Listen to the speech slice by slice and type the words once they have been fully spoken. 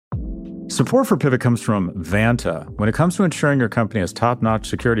Support for Pivot comes from Vanta. When it comes to ensuring your company has top-notch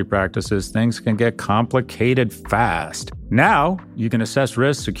security practices, things can get complicated fast. Now, you can assess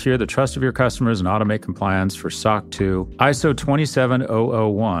risk, secure the trust of your customers, and automate compliance for SOC 2, ISO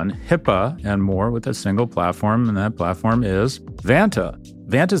 27001, HIPAA, and more with a single platform, and that platform is Vanta.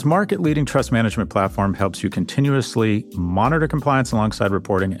 Vanta's market-leading trust management platform helps you continuously monitor compliance alongside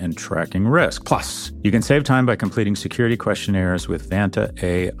reporting and tracking risk. Plus, you can save time by completing security questionnaires with Vanta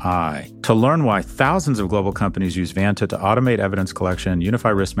AI. To learn why thousands of global companies use Vanta to automate evidence collection,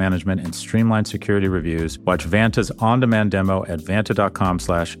 unify risk management, and streamline security reviews, watch Vanta's on-demand demo at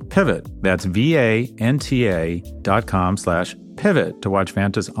vanta.com/pivot. That's VANTA.com/pivot to watch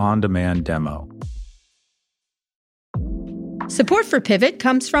Vanta's on-demand demo. Support for Pivot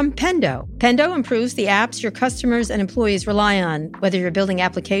comes from Pendo. Pendo improves the apps your customers and employees rely on. Whether you're building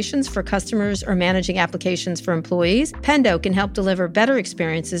applications for customers or managing applications for employees, Pendo can help deliver better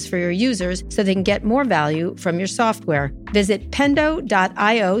experiences for your users so they can get more value from your software. Visit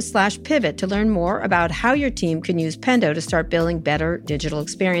pendo.io/pivot to learn more about how your team can use Pendo to start building better digital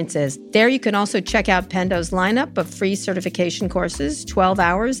experiences. There you can also check out Pendo's lineup of free certification courses, 12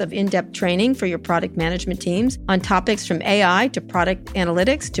 hours of in-depth training for your product management teams on topics from AI to product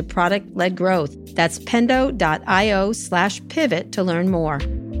analytics to product-led growth. That's pendo.io/pivot to learn more.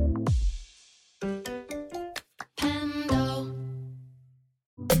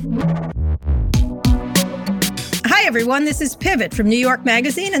 Hi, everyone. This is Pivot from New York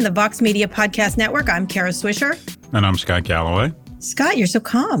Magazine and the Vox Media Podcast Network. I'm Kara Swisher. And I'm Scott Galloway. Scott, you're so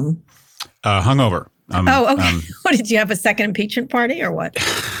calm. Hungover. Okay. What, did you have a second impeachment party or what?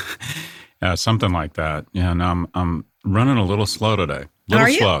 Something like that. Yeah, no, I'm running a little slow today. Are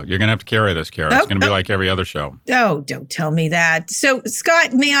you? Slow. You're going to have to carry this, Kara. It's going to be like every other show. Oh, don't tell me that. So,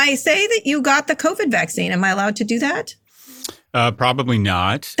 Scott, may I say that you got the COVID vaccine? Am I allowed to do that? Probably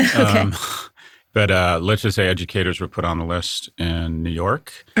not. Okay. But let's just say educators were put on the list in New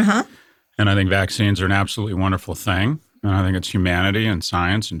York. Uh-huh. And I think vaccines are an absolutely wonderful thing. And I think it's humanity and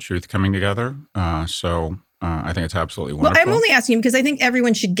science and truth coming together. So I think it's absolutely wonderful. Well, I'm only asking because I think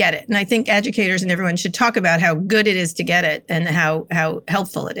everyone should get it. And I think educators and everyone should talk about how good it is to get it and how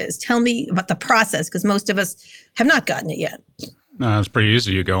helpful it is. Tell me about the process, because most of us have not gotten it yet. It's pretty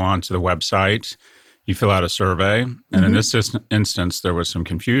easy. You go onto the website, you fill out a survey. And in this instance, there was some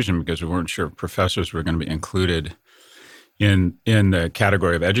confusion because we weren't sure if professors were going to be included in the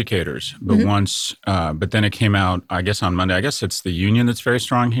category of educators. But but then it came out, I guess on Monday, I guess it's the union that's very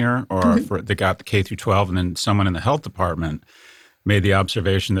strong here, or they got the K through 12, and then someone in the health department made the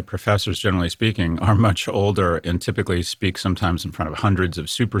observation that professors, generally speaking, are much older and typically speak sometimes in front of hundreds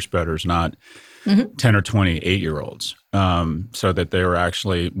of super spreaders, not 10 or 20 8-year-olds, so that they were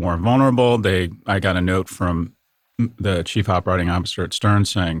actually more vulnerable. I got a note from the chief operating officer at Stern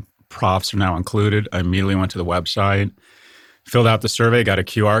saying profs are now included. I immediately went to the website, filled out the survey, got a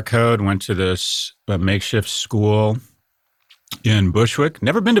QR code, went to this makeshift school in Bushwick.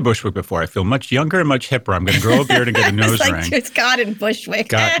 Never been to Bushwick before. I feel much younger and much hipper. I'm going to grow a beard and get a nose ring. It's God in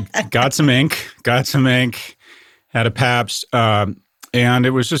Bushwick. Got some ink, had a Pabst. And it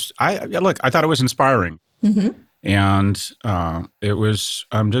was just, I thought it was inspiring. And I'm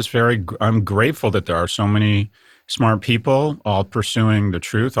grateful that there are so many smart people all pursuing the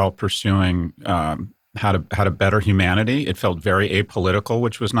truth, all pursuing how to better humanity. It felt very apolitical,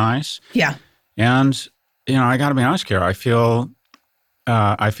 which was nice. Yeah. And, I got to be honest, Kara, I feel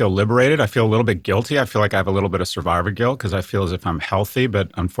liberated. I feel a little bit guilty. I feel like I have a little bit of survivor guilt because I feel as if I'm healthy,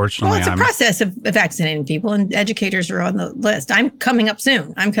 but unfortunately it's a process of vaccinating people, and educators are on the list. I'm coming up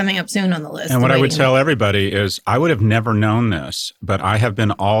soon on the list. And what I would tell everybody is I would have never known this, but I have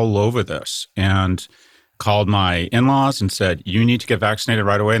been all over this and called my in-laws and said, you need to get vaccinated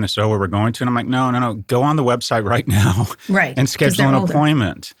right away. And they said, we're going to. And I'm like, no, go on the website right now and schedule an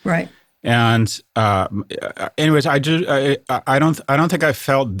appointment. Right. And anyways, I don't think I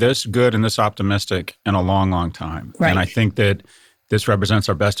felt this good and this optimistic in a long, long time. Right. And I think that this represents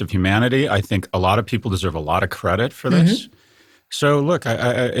our best of humanity. I think a lot of people deserve a lot of credit for this. So look,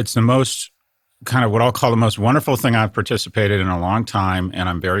 it's the most kind of what I'll call the most wonderful thing I've participated in a long time. And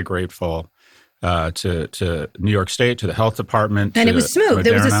I'm very grateful to New York State, to the health department. And it was smooth.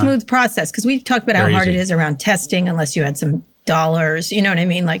 It was a smooth process because we talked about how hard it is around testing unless you had some dollars, you know what I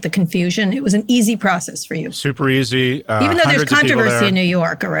mean? Like the confusion. It was an easy process for you. Super easy. Even though there's controversy in New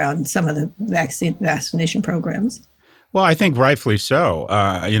York around some of the vaccination programs. Well, I think rightfully so.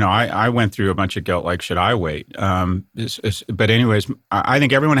 I went through a bunch of guilt, like, should I wait? But anyways, I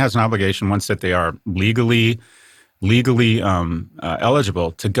think everyone has an obligation once that they are legally legally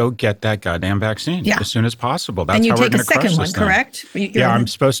eligible to go get that goddamn vaccine as soon as possible. That's how we're going to crush this thing. And you take a second one, correct? Yeah, I'm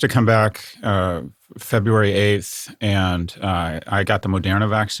supposed to come back February 8th, and I got the Moderna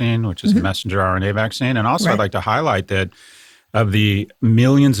vaccine, which is a messenger RNA vaccine. And also I'd like to highlight that of the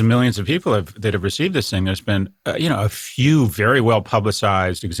millions and millions of people that have received this thing, there's been a few very well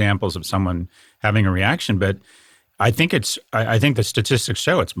publicized examples of someone having a reaction, but I think the statistics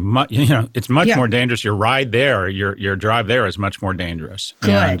show it's much more dangerous. Your ride there, your drive there is much more dangerous.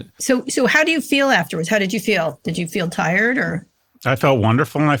 Good. And so how do you feel afterwards? How did you feel? Did you feel tired or? I felt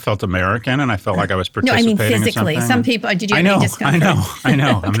wonderful, and I felt American, and I felt like I was participating. No, I mean physically. In something. Some people. Did you have any discomfort? I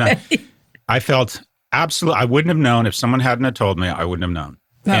know. Okay. I'm not. I felt absolutely. I wouldn't have known if someone hadn't have told me. I wouldn't have known.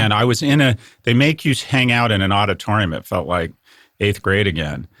 Oh. And I was they make you hang out in an auditorium. It felt like 8th grade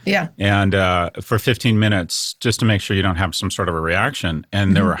again. Yeah. And for 15 minutes, just to make sure you don't have some sort of a reaction.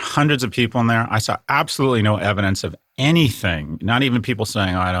 And there were hundreds of people in there. I saw absolutely no evidence of anything. Not even people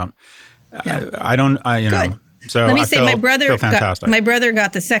saying, I don't. So let me say, my brother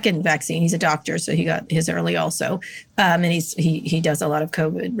got the second vaccine. He's a doctor, so he got his early also, and he does a lot of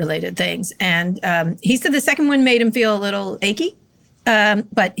COVID related things. And he said the second one made him feel a little achy,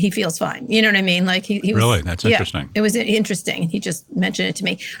 but he feels fine. You know what I mean? Like he was, really, that's interesting. It was interesting. He just mentioned it to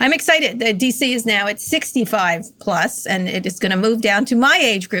me. I'm excited. The DC is now at 65 plus, and it is going to move down to my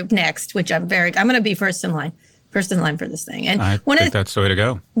age group next, which I'm going to be first in line for this thing. And I think that's the way to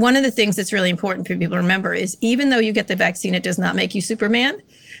go. One of the things that's really important for people to remember is even though you get the vaccine, it does not make you Superman.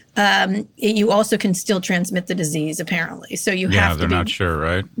 You also can still transmit the disease, apparently. So you have to be not sure,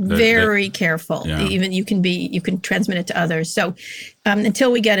 right? Very careful. Yeah. Even you can transmit it to others. So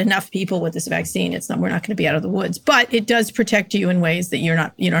until we get enough people with this vaccine, we're not going to be out of the woods. But it does protect you in ways that you're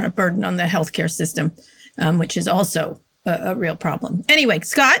not a burden on the healthcare system, which is also a real problem. Anyway,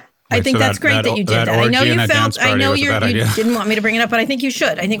 Scott. I think that's great that you did that. I know you didn't want me to bring it up, but I think you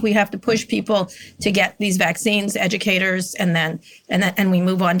should. I think we have to push people to get these vaccines, educators, and we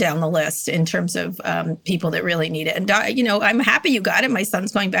move on down the list in terms of people that really need it. And I'm happy you got it. My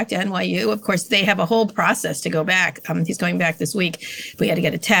son's going back to NYU. Of course, they have a whole process to go back. He's going back this week. We had to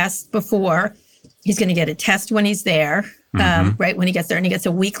get a test before. He's going to get a test when he's there. Right when he gets there, and he gets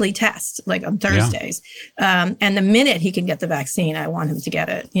a weekly test, like on Thursdays. Yeah. And the minute he can get the vaccine, I want him to get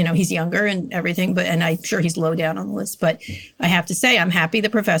it. He's younger and everything, and I'm sure he's low down on the list. But I have to say, I'm happy the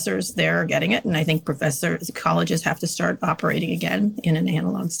professors there are getting it, and I think colleges have to start operating again in an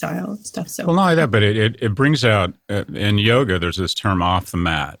analog style and stuff. So, well, not only that, but it brings out in yoga. There's this term "off the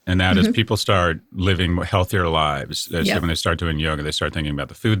mat," and that is people start living healthier lives. So when they start doing yoga, they start thinking about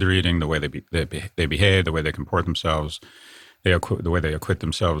the food they're eating, the way they behave, the way they comport themselves. The way they acquit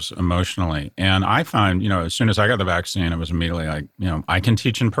themselves emotionally. And I find, as soon as I got the vaccine, it was immediately like, I can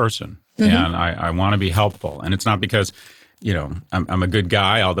teach in person and I want to be helpful. And it's not because, I'm a good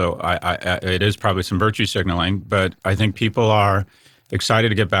guy, although it is probably some virtue signaling, but I think people are excited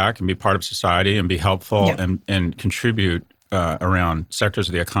to get back and be part of society and be helpful and contribute around sectors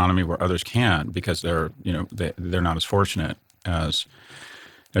of the economy where others can't because they're not as fortunate as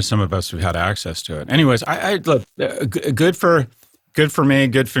some of us who've had access to it. Anyways, I look good for me,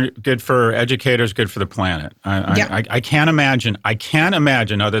 good for educators, good for the planet. I can't imagine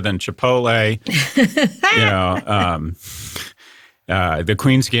other than Chipotle, the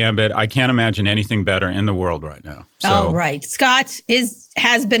Queen's Gambit. I can't imagine anything better in the world right now. So, oh, right. Scott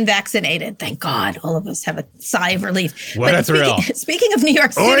has been vaccinated. Thank God. All of us have a sigh of relief. What a thrill. Speaking of New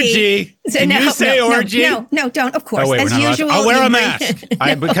York City. Orgy. Can you say orgy? No, don't. Of course. As usual. I'll wear a mask.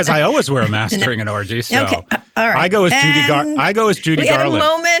 Because I always wear a mask during an orgy. So okay. All right. I go as Judy Garland. We had a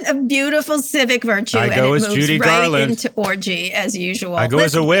moment of beautiful civic virtue. I go as Judy Garland. Into orgy as usual. I go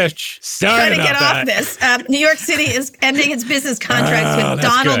as a witch. Sorry about that. Off this. New York City is ending its business contracts with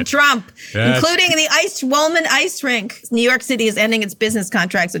Donald Trump, including the Woolman Ice Rink. New York City is ending its business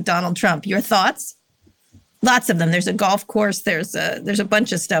contracts with Donald Trump. Your thoughts? Lots of them. There's a golf course. There's a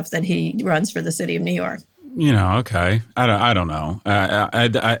bunch of stuff that he runs for the city of New York. Okay. I don't know.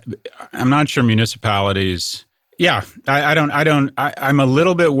 I'm not sure municipalities. Yeah, I'm a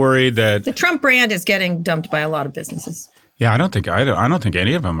little bit worried that the Trump brand is getting dumped by a lot of businesses. Yeah, I don't think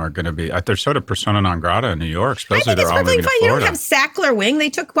any of them are going to be. They're sort of persona non grata in New York. Supposedly they're all moving to Florida. You don't have Sackler Wing.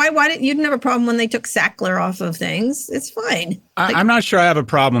 They took why didn't you didn't have a problem when they took Sackler off of things? It's fine. I'm not sure I have a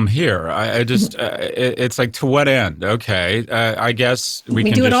problem here. I just it's like to what end? Okay, I guess we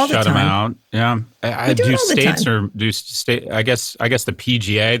can just shut them out. Yeah, I guess the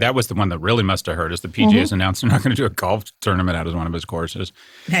PGA. That was the one that really must have hurt us. The PGA has announced they're not going to do a golf tournament out of one of his courses.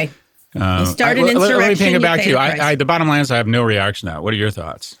 Hey. You start an insurrection. Let me ping it back to you. The price. The bottom line is I have no reaction to that. What are your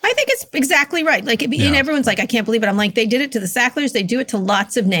thoughts? I think it's exactly right. Like, and everyone's like, I can't believe it. I'm like, they did it to the Sacklers. They do it to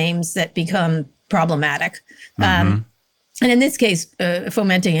lots of names that become problematic. And in this case,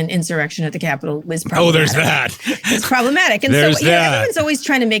 fomenting an insurrection at the Capitol was problematic. Oh, there's that. It's problematic. And there's so everyone's always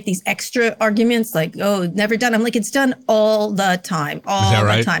trying to make these extra arguments like, oh, never done. I'm like, it's done all the time, all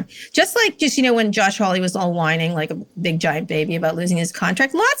the time. Just when Josh Hawley was all whining like a big giant baby about losing his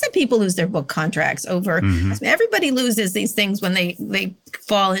contract. Lots of people lose their book contracts over. Everybody loses these things when they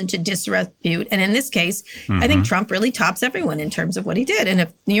fall into disrepute. And in this case, I think Trump really tops everyone in terms of what he did. And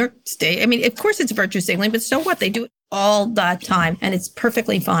if New York State, I mean, of course it's virtue signaling, but so what? They do it all the time. And it's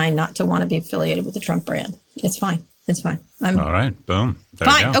perfectly fine not to want to be affiliated with the Trump brand. It's fine. It's fine. All right. Boom. There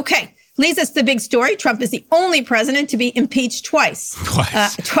fine. Okay. Leads us to the big story. Trump is the only president to be impeached twice.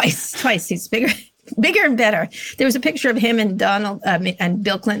 Twice. He's bigger and better. There was a picture of him and Donald and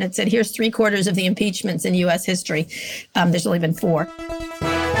Bill Clinton. It said, here's 3/4 of the impeachments in U.S. history. There's only been 4.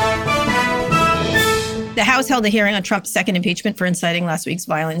 The House held a hearing on Trump's second impeachment for inciting last week's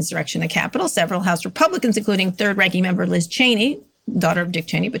violent insurrection in the Capitol. Several House Republicans, including third-ranking member Liz Cheney, daughter of Dick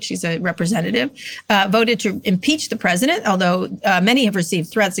Cheney, but she's a representative, voted to impeach the president, although many have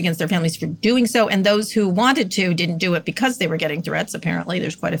received threats against their families for doing so. And those who wanted to didn't do it because they were getting threats. Apparently,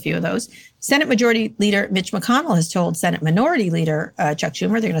 there's quite a few of those. Senate Majority Leader Mitch McConnell has told Senate Minority Leader Chuck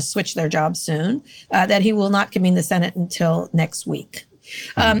Schumer, they're going to switch their jobs soon, that he will not convene the Senate until next week.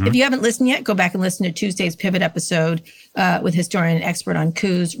 If you haven't listened yet, go back and listen to Tuesday's Pivot episode with historian and expert on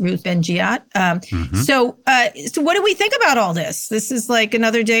coups, Ruth Ben-Ghiat. So what do we think about all this? This is like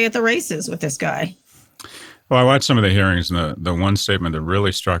another day at the races with this guy. Well, I watched some of the hearings, and the one statement that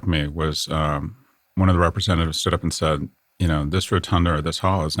really struck me was one of the representatives stood up and said, this rotunda or this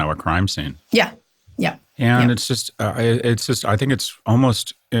hall is now a crime scene. Yeah. And it's just, I think it's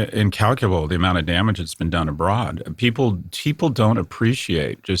almost incalculable the amount of damage that's been done abroad. People don't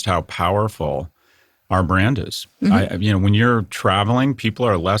appreciate just how powerful our brand is. When you're traveling, people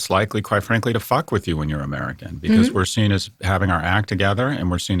are less likely, quite frankly, to fuck with you when you're American because we're seen as having our act together, and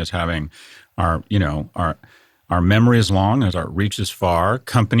we're seen as having our memory is long, as our reach is far.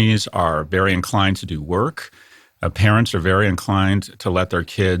 Companies are very inclined to do work. Parents are very inclined to let their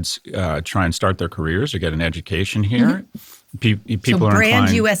kids try and start their careers or get an education here. People are Brand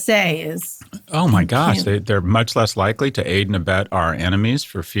inclined. USA is. Oh my gosh, they're much less likely to aid and abet our enemies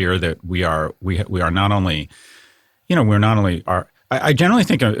for fear that we are not only, we're not only our. I generally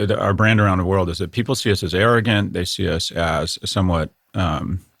think our brand around the world is that people see us as arrogant. They see us as somewhat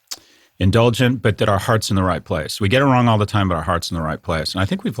indulgent, but that our heart's in the right place. We get it wrong all the time, but our heart's in the right place. And I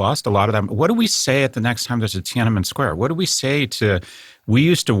think we've lost a lot of that. What do we say at the next time there's a Tiananmen Square? What do we say we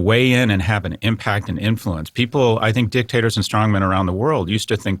used to weigh in and have an impact and influence. People, I think dictators and strongmen around the world used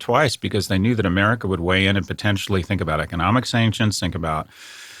to think twice because they knew that America would weigh in and potentially think about economic sanctions, think about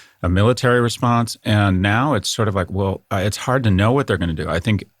a military response. And now it's sort of like, it's hard to know what they're going to do. I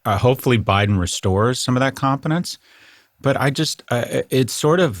think hopefully Biden restores some of that confidence. But it's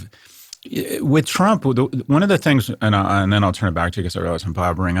sort of, with Trump, one of the things, and then I'll turn it back to you because I realize I'm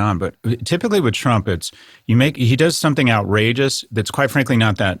blabbering on, but typically with Trump, he does something outrageous that's quite frankly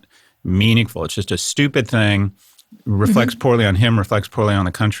not that meaningful. It's just a stupid thing, reflects poorly on him, reflects poorly on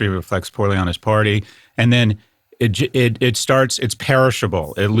the country, reflects poorly on his party, and then it's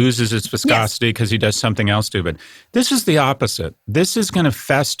perishable. It loses its viscosity because he does something else stupid. This is the opposite. This is going to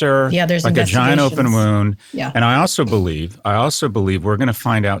fester like a giant open wound. Yeah. And I also believe we're going to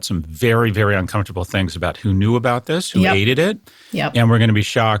find out some very, very uncomfortable things about who knew about this, who aided it. Yep. And we're going to be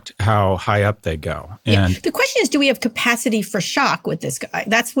shocked how high up they go. And the question is, do we have capacity for shock with this guy?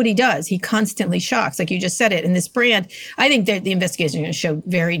 That's what he does. He constantly shocks, like you just said it. And this brand, I think that the investigation is going to show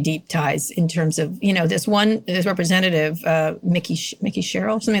very deep ties in terms of, this representative, Mickey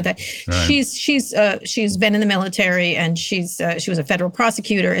Sherrill, something like that. Right. She's been in the military, and she was a federal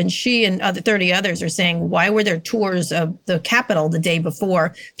prosecutor, and she and 30 others are saying, why were there tours of the Capitol the day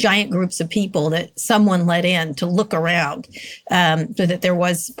before, giant groups of people that someone let in to look around, so that there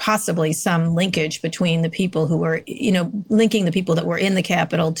was possibly some linkage between the people who were, linking the people that were in the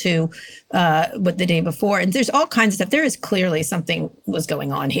Capitol to what the day before. And there's all kinds of stuff. There is clearly something was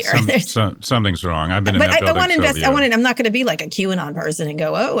going on here. Something's wrong. I've been in that building. I'm not going to be like a QAnon person and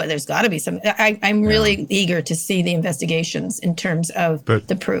go, oh, there's got to be some. I'm really eager to see the investigations in terms of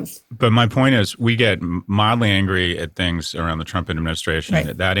the proof. But my point is, we get mildly angry at things around the Trump administration.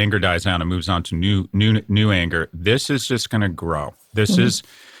 Right. That anger dies down and moves on to new anger. This is just going to grow. This is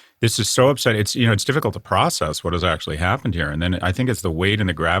this is so upsetting. It's difficult to process what has actually happened here. And then I think it's the weight and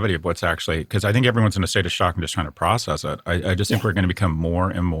the gravity of what's actually, because I think everyone's in a state of shock and just trying to process it. I just think we're going to become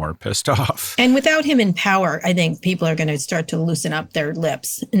more and more pissed off. And without him in power, I think people are going to start to loosen up their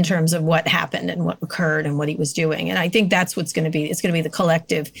lips in terms of what happened and what occurred and what he was doing. And I think that's what's going to be. It's going to be the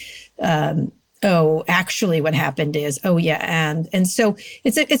collective, actually what happened is, and so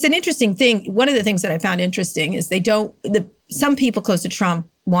it's an interesting thing. One of the things that I found interesting is some people close to Trump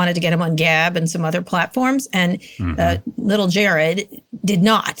wanted to get him on Gab and some other platforms, and little Jared did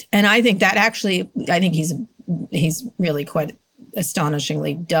not. And I think that actually, he's really quite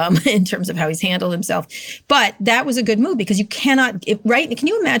astonishingly dumb in terms of how he's handled himself. But that was a good move because you cannot, right? Can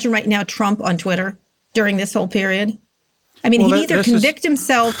you imagine right now Trump on Twitter during this whole period? I mean, he'd either convict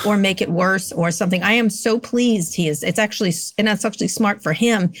himself or make it worse or something. I am so pleased he is. It's actually smart for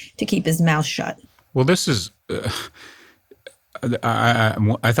him to keep his mouth shut. Well, this is,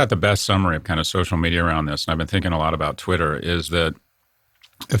 I thought the best summary of kind of social media around this, and I've been thinking a lot about Twitter, is that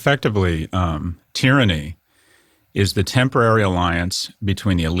effectively tyranny is the temporary alliance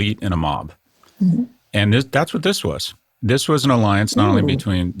between the elite and a mob. Mm-hmm. And that's what this was. This was an alliance not only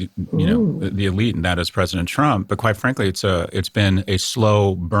between the elite, and that is President Trump, but quite frankly, it's been a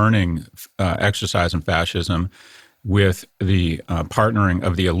slow burning exercise in fascism with the partnering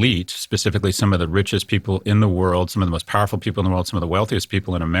of the elite, specifically some of the richest people in the world, some of the most powerful people in the world, some of the wealthiest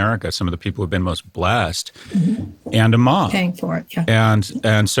people in America, some of the people who have been most blessed, and a mob. Paying for it, yeah.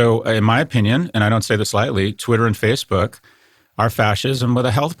 And so, in my opinion, and I don't say this lightly, Twitter and Facebook are fascism with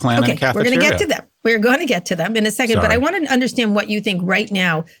a health plan and a cafeteria. We're going to get to them. We're going to get to them in a second. Sorry. But I want to understand what you think right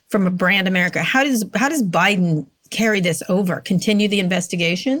now from a brand America. How does Biden carry this over? Continue the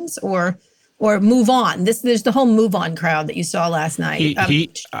investigations or move on? There's the whole move on crowd that you saw last night.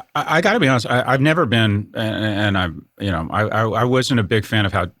 I got to be honest. I've never been, and I wasn't a big fan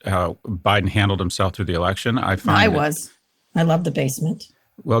of how Biden handled himself through the election. I love the basement.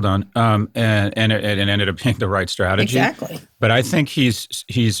 Well done. And it ended up being the right strategy. Exactly. But I think this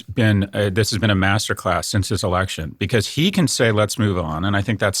has been a masterclass since his election because he can say, let's move on. And I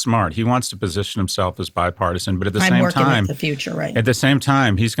think that's smart. He wants to position himself as bipartisan, but at the same time, the future, right? At the same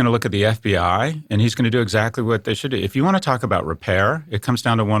time, he's going to look at the FBI and he's going to do exactly what they should do. If you want to talk about repair, it comes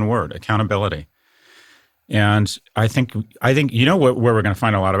down to one word: accountability. And I think you know where we're going to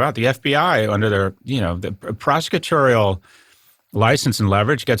find a lot about the FBI under their the prosecutorial license and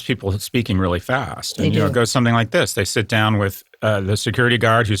leverage gets people speaking really fast. And it goes something like this. They sit down with the security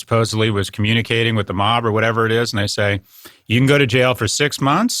guard who supposedly was communicating with the mob or whatever it is, and they say, you can go to jail for 6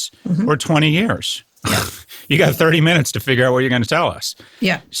 months or 20 years. Yeah. You got 30 minutes to figure out what you're going to tell us.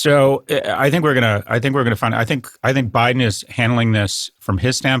 Yeah. So I think we're going to find I think Biden is handling this from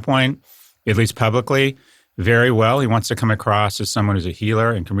his standpoint, at least publicly, very well. He wants to come across as someone who's a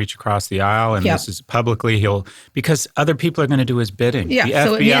healer and can reach across the aisle. And this is publicly, because other people are going to do his bidding. Yeah, the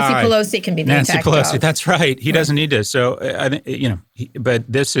so FBI, Nancy Pelosi can be the Nancy Pelosi, dog. that's right. He doesn't need to. So, I think, but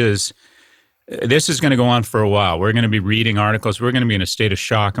this is going to go on for a while. We're going to be reading articles. We're going to be in a state of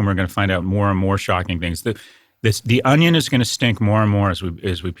shock, and we're going to find out more and more shocking things. The onion is going to stink more and more as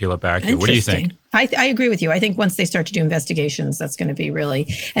we peel it back here. What do you think? I agree with you. I think once they start to do investigations, that's going to be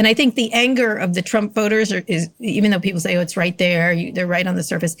really. And I think the anger of the Trump voters is, even though people say, oh, it's right there, they're right on the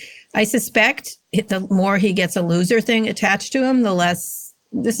surface. I suspect the more he gets a loser thing attached to him, the less.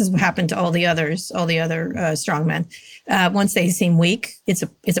 This has happened to all the other strongmen. Once they seem weak, it's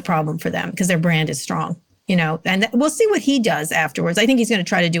a problem for them because their brand is strong. And we'll see what he does afterwards. I think he's going to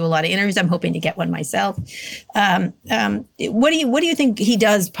try to do a lot of interviews. I'm hoping to get one myself. What do you think he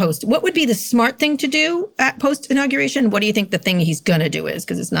does post? What would be the smart thing to do at post inauguration? What do you think the thing he's going to do is?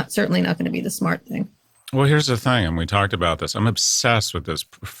 Because it's certainly not going to be the smart thing. Well, here's the thing, and we talked about this. I'm obsessed with this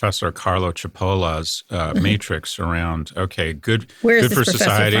Professor Carlo Cipolla's matrix around, good for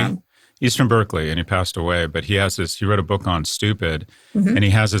society. From? He's from Berkeley, and he passed away. But he wrote a book on stupid, and he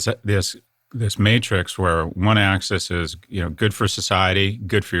has this matrix where one axis is, good for society,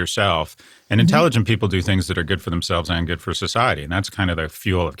 good for yourself. And intelligent people do things that are good for themselves and good for society. And that's kind of the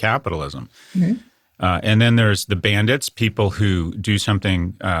fuel of capitalism. And then there's the bandits, people who do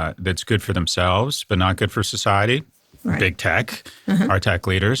something that's good for themselves, but not good for society. Right. Big tech, our tech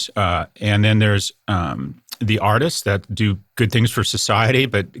leaders. And then there's the artists that do good things for society,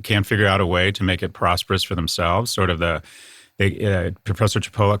 but can't figure out a way to make it prosperous for themselves, sort of Professor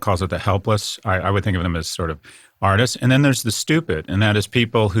Cipolla calls it the helpless. I would think of them as sort of artists. And then there's the stupid, and that is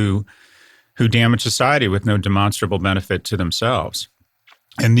people who damage society with no demonstrable benefit to themselves.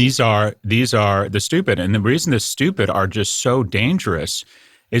 And these are the stupid. And the reason the stupid are just so dangerous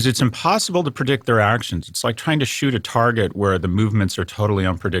is it's impossible to predict their actions. It's like trying to shoot a target where the movements are totally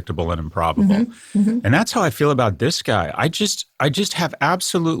unpredictable and improbable. And that's how I feel about this guy. I just have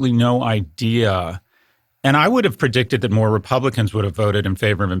absolutely no idea. And I would have predicted that more Republicans would have voted in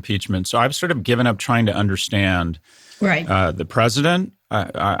favor of impeachment. So I've sort of given up trying to understand the president.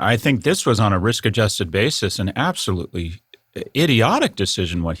 I think this was on a risk-adjusted basis an absolutely idiotic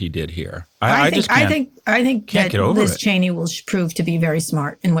decision what he did here. I think that Liz Cheney will prove to be very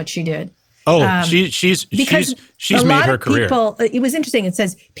smart in what she did. She's made her career. It was interesting. It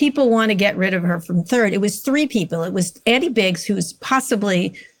says people want to get rid of her from third. It was 3 people. It was Andy Biggs, who's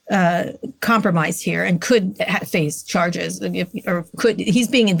possibly compromised here and could face charges, he's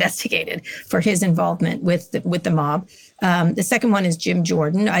being investigated for his involvement with the mob. The second one is Jim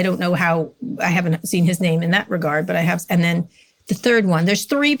Jordan. I don't know how, I haven't seen his name in that regard, but I have. And then the third one, there's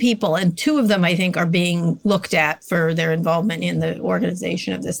 3 people, and 2 of them I think are being looked at for their involvement in the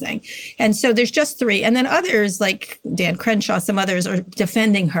organization of this thing. And so there's just 3. And then others like Dan Crenshaw, some others are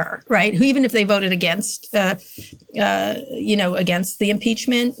defending her, right? Who, even if they voted against, against the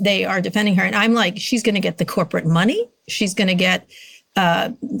impeachment, they are defending her. And I'm like, she's going to get the corporate money. She's going to get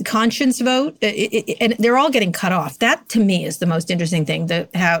conscience vote, and they're all getting cut off. That to me is the most interesting thing.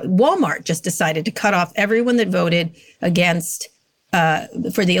 How Walmart just decided to cut off everyone that voted against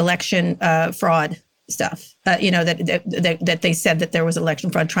for the election fraud stuff. That they said that there was election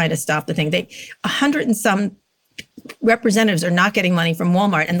fraud, trying to stop the thing. 100 and some representatives are not getting money from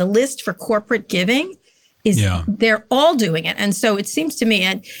Walmart, and the list for corporate giving is they're all doing it. And so it seems to me,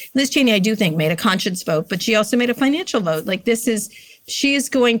 and Liz Cheney, I do think, made a conscience vote, but she also made a financial vote. Like she's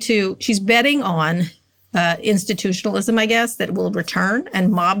betting on institutionalism, I guess, that will return,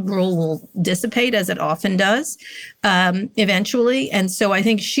 and mob rule will dissipate, as it often does, eventually. And so I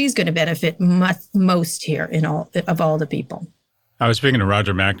think she's going to benefit most here of all the people. I was speaking to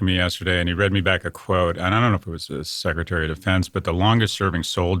Roger McNamee yesterday, and he read me back a quote, and I don't know if it was the Secretary of Defense, but the longest-serving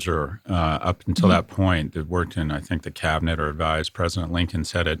soldier up until that point that worked in, I think, the cabinet or advised President Lincoln,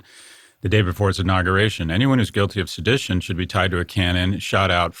 said it the day before his inauguration. Anyone who's guilty of sedition should be tied to a cannon,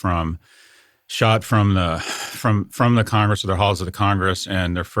 shot from the Congress or the halls of the Congress,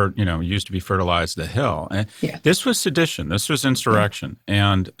 and they're used to be fertilized the Hill. And this was sedition. This was insurrection.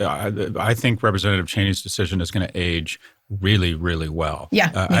 And I think Representative Cheney's decision is going to age really, really well.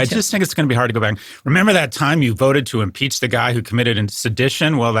 I just think it's going to be hard to go back. Remember that time you voted to impeach the guy who committed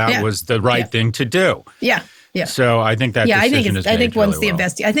sedition? Well, that was the right thing to do. Yeah. So I think that decision is made once really well.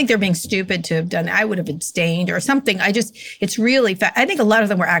 I think they're being stupid to have done it. I would have abstained or something. It's really, I think a lot of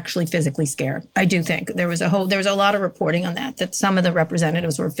them were actually physically scared. I do think there was a lot of reporting on that some of the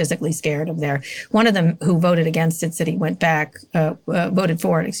representatives were physically scared of one of them who voted against it said he went back, voted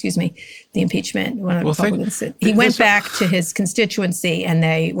for it, the impeachment. One of the Republicans said he went back to his constituency and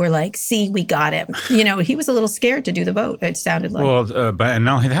they were like, see, we got him. He was a little scared to do the vote. It sounded like. Well, and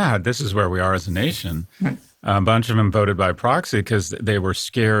not only that, this is where we are as a nation. Right. A bunch of them voted by proxy because they were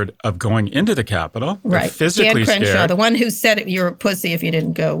scared of going into the Capitol. Right. Physically Dan Crenshaw, scared. the one who said you're a pussy if you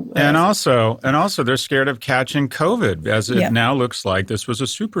didn't go. And also they're scared of catching COVID, as it now looks like this was a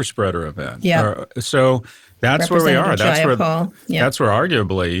super spreader event. So that's where we are. That's where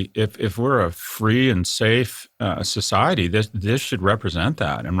arguably, if we're a free and safe society, this should represent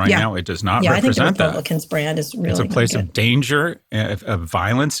that. And right now it does not represent that. I think the Republicans' brand is really It's a place of danger, of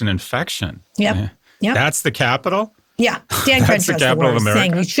violence and infection. Yeah, that's the Capitol? Yeah, Dan Crenshaw's the worst,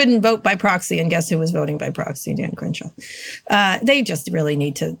 saying we shouldn't vote by proxy, and guess who was voting by proxy? Dan Crenshaw. They just really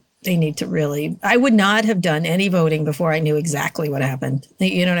need to I would not have done any voting before I knew exactly what happened.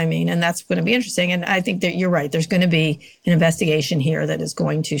 You know what I mean? And that's going to be interesting. And I think that you're right. There's going to be an investigation here that is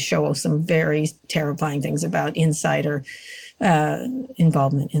going to show some very terrifying things about insider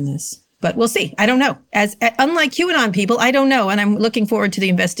involvement in this. But we'll see. I don't know. Unlike QAnon people, I don't know. And I'm looking forward to the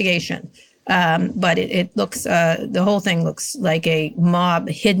investigation. But it looks, the whole thing looks like a mob,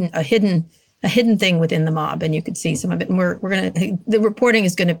 a hidden thing within the mob, and you could see some of it. And the reporting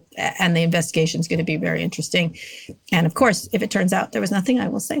is going to, and the investigation is going to be very interesting. And of course, if it turns out there was nothing, I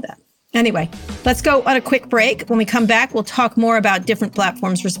will say that. Anyway, let's go on a quick break. When we come back, we'll talk more about different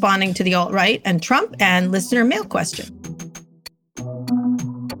platforms responding to the alt-right and Trump and listener mail question.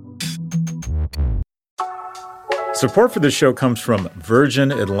 Support for this show comes from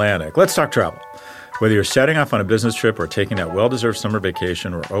Virgin Atlantic. Let's talk travel. Whether you're setting off on a business trip or taking that well-deserved summer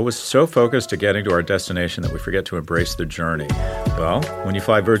vacation, we're always so focused to getting to our destination that we forget to embrace the journey. Well, when you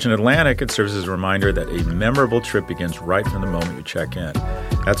fly Virgin Atlantic, it serves as a reminder that a memorable trip begins right from the moment you check in.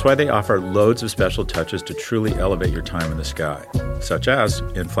 That's why they offer loads of special touches to truly elevate your time in the sky, such as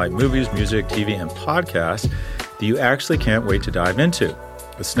in-flight movies, music, TV, and podcasts that you actually can't wait to dive into.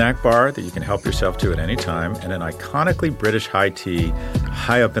 a snack bar that you can help yourself to at any time, and an iconically British high tea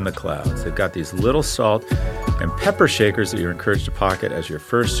high up in the clouds. They've got these little salt and pepper shakers that you're encouraged to pocket as your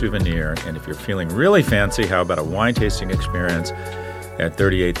first souvenir. And if you're feeling really fancy, how about a wine tasting experience at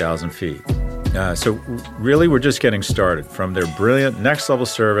 38,000 feet? So really, we're just getting started. From their brilliant next-level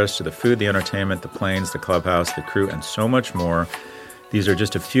service to the food, the entertainment, the planes, the clubhouse, the crew, and so much more. These are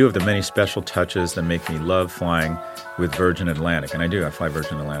just a few of the many special touches that make me love flying with Virgin Atlantic. And I fly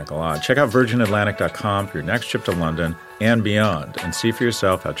Virgin Atlantic a lot. Check out virginatlantic.com for your next trip to London and beyond, and see for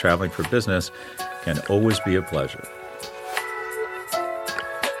yourself how traveling for business can always be a pleasure.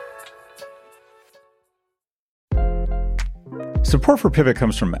 Support for Pivot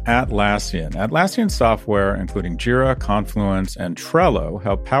comes from Atlassian. Atlassian software, including Jira, Confluence, and Trello,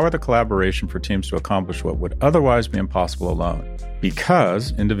 help power the collaboration for teams to accomplish what would otherwise be impossible alone.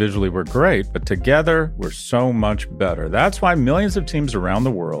 Because individually we're great, but together we're so much better. That's why millions of teams around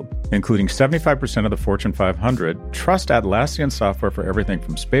the world, including 75% of the Fortune 500, trust Atlassian software for everything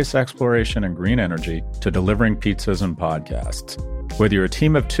from space exploration and green energy to delivering pizzas and podcasts. Whether you're a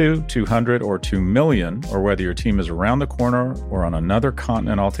team of 2, 200, or 2 million, or whether your team is around the corner or on another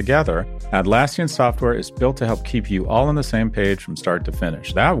continent altogether, Atlassian software is built to help keep you all on the same page from start to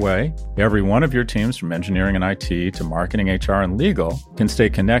finish. That way, every one of your teams, from engineering and IT to marketing, HR, and legal, can stay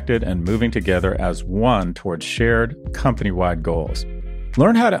connected and moving together as one towards shared company-wide goals.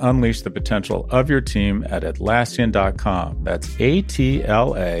 Learn how to unleash the potential of your team at Atlassian.com. That's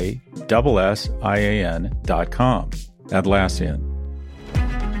Atlassian.com. Atlassian.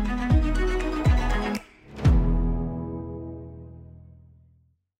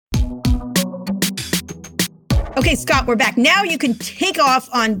 Okay, Scott, we're back. Now you can take off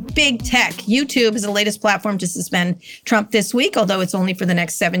on big tech. YouTube is the latest platform to suspend Trump this week, although it's only for the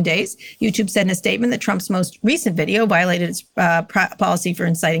next 7 days. YouTube said in a statement that Trump's most recent video violated its policy for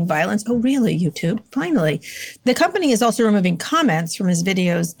inciting violence. Oh, really, YouTube? Finally. The company is also removing comments from his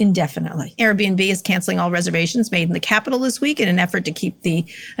videos indefinitely. Airbnb is canceling all reservations made in the Capitol this week in an effort to keep the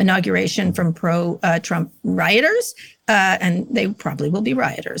inauguration from pro-Trump rioters. And they probably will be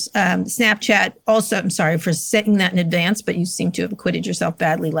rioters. Snapchat also, I'm sorry for saying that in advance, but you seem to have acquitted yourself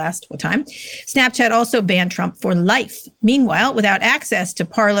badly last time. Snapchat also banned Trump for life. Meanwhile, without access to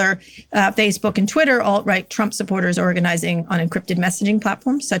Parler, Facebook, and Twitter, alt-right Trump supporters are organizing on encrypted messaging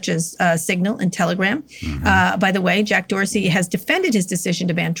platforms such as Signal and Telegram. By the way, Jack Dorsey has defended his decision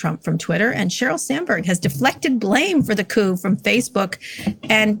to ban Trump from Twitter, and Sheryl Sandberg has deflected blame for the coup from Facebook,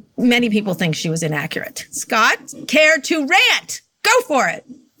 and many people think she was inaccurate. Scott, care to rant? Go for it.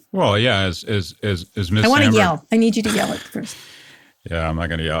 Well, yeah, as Miss I want to yell. I need you to yell it first. Yeah, I'm not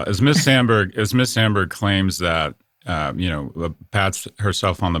going to yell. As Miss Sandberg claims that, pats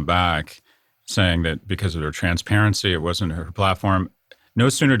herself on the back, saying that because of their transparency, it wasn't her platform. No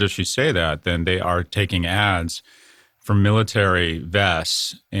sooner does she say that than they are taking ads for military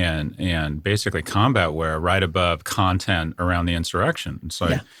vests and basically combat wear right above content around the insurrection. It's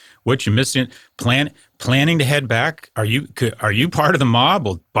like, what you missing? Planning to head back? Are you part of the mob?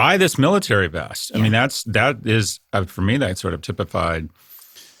 Well, buy this military vest. I mean, that is for me, that sort of typified.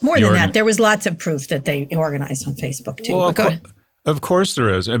 More than that, there was lots of proof that they organized on Facebook too. Well, of course there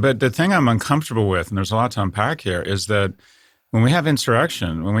is. But the thing I'm uncomfortable with, and there's a lot to unpack here, is that when we have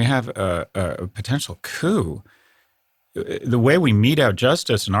insurrection, when we have a potential coup, the way we mete out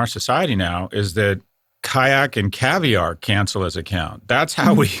justice in our society now is that kayak and caviar cancel as account. That's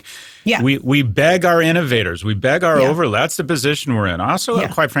how we beg our innovators. We beg our overlords. That's the position we're in. Also,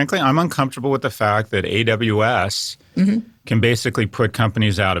 quite frankly, I'm uncomfortable with the fact that AWS can basically put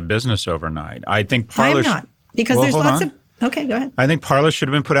companies out of business overnight. I think Parler... I'm not, because there's lots of... Okay, go ahead. I think Parler should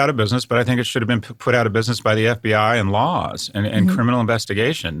have been put out of business, but I think it should have been put out of business by the FBI and laws and criminal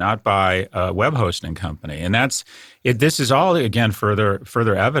investigation, not by a web hosting company. And that's it. This is all, again,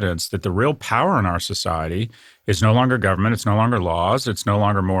 further evidence that the real power in our society is no longer government. It's no longer laws. It's no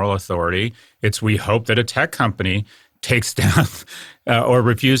longer moral authority. It's we hope that a tech company takes down or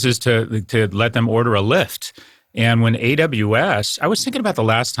refuses to let them order a lift. And when AWS, I was thinking about the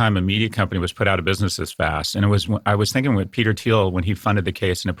last time a media company was put out of business this fast, and I was thinking with Peter Thiel when he funded the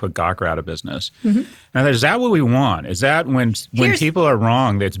case and it put Gawker out of business. Now, is that what we want? Is that when people are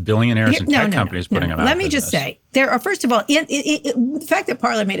wrong, that's billionaires and tech companies putting them out of business? Let me just say, there are, first of all, the fact that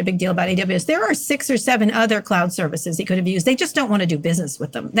Parler made a big deal about AWS, there are 6 or 7 other cloud services he could have used. They just don't want to do business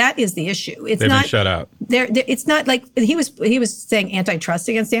with them. That is the issue. They've been shut out. It's not like he was saying antitrust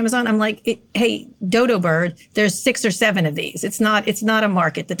against Amazon. I'm like, hey, Dodo Bird, there's 6 or 7 of these. It's not a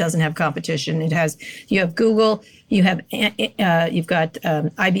market that doesn't have competition. You have Google, you've got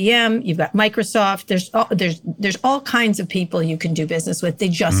IBM, you've got Microsoft. There's all kinds of people you can do business with. They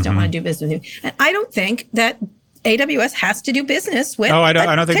just don't want to do business with you. And I don't think that AWS has to do business with. Oh, I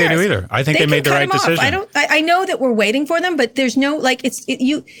don't think they do either. I think they made the right decision. I know that we're waiting for them, but there's no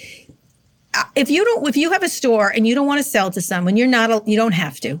if you have a store and you don't want to sell to someone, you don't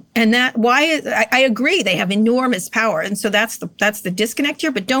have to. And I agree, they have enormous power. And so that's the disconnect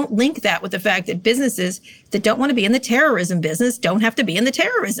here, but don't link that with the fact that businesses that don't want to be in the terrorism business don't have to be in the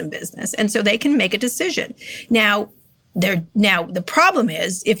terrorism business. And so they can make a decision. Now, the problem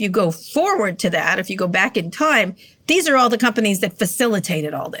is, if you go forward to that, if you go back in time, these are all the companies that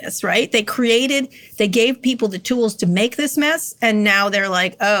facilitated all this, right? They gave people the tools to make this mess. And now they're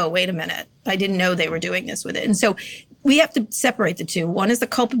like, oh, wait a minute. I didn't know they were doing this with it. And so we have to separate the two. One is the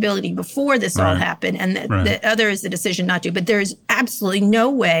culpability before this all happened, and the other is the decision not to. But there is absolutely no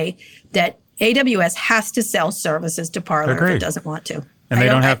way that AWS has to sell services to Parler if it doesn't want to. And they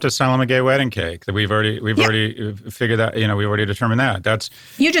don't have to sell them a gay wedding cake. That we've already figured that. We've already determined that.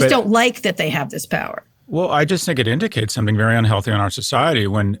 You just don't like that they have this power. Well, I just think it indicates something very unhealthy in our society.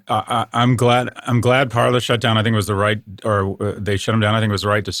 When I'm glad Parler shut down. I think it was the right, or they shut them down. I think it was the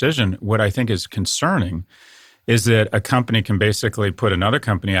right decision. What I think is concerning is that a company can basically put another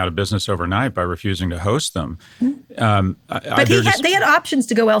company out of business overnight by refusing to host them. But they had options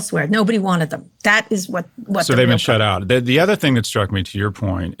to go elsewhere. Nobody wanted them. That is what. So they've been shut out. The other thing that struck me, to your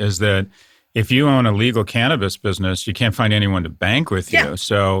point, is that if you own a legal cannabis business, you can't find anyone to bank with you.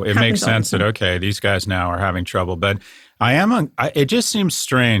 So it makes sense that, okay, these guys now are having trouble. But it just seems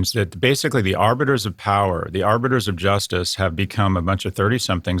strange that basically the arbiters of power, the arbiters of justice have become a bunch of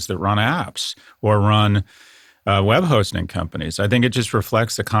 30-somethings that run apps or run web hosting companies. I think it just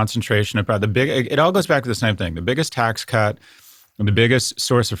reflects the concentration of power. It all goes back to the same thing. The biggest tax cut, the biggest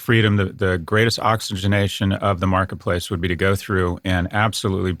source of freedom, the greatest oxygenation of the marketplace would be to go through and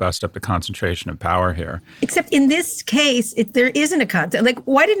absolutely bust up the concentration of power here. Except in this case, there isn't a concept. Like,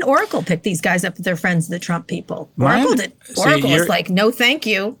 why didn't Oracle pick these guys up with their friends, the Trump people? Oracle did. Oracle is like, no, thank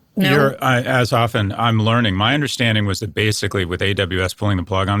you. No. As often I'm learning, my understanding was that basically with AWS pulling the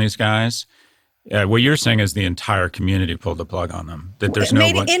plug on these guys, what you're saying is the entire community pulled the plug on them. That there's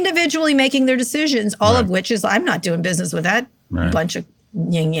individually making their decisions, all of which is, I'm not doing business with that bunch of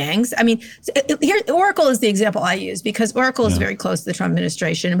yin-yangs. I mean, here Oracle is the example I use because Oracle is very close to the Trump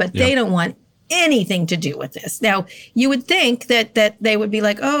administration, but they don't want anything to do with this. Now, you would think that they would be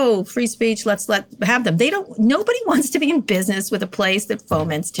like, oh, free speech, let's have them. Nobody wants to be in business with a place that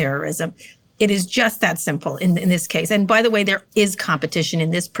foments terrorism. It is just that simple in this case. And by the way, there is competition in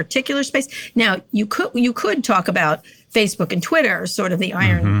this particular space. Now, you could talk about Facebook and Twitter, sort of the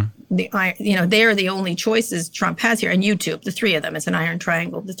iron, they're the only choices Trump has here, and YouTube, the three of them. It's an iron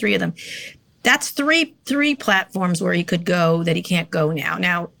triangle, the three of them. That's three platforms where he could go that he can't go now.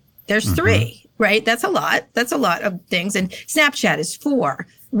 Now, there's 3, right? That's a lot. That's a lot of things. And Snapchat is 4.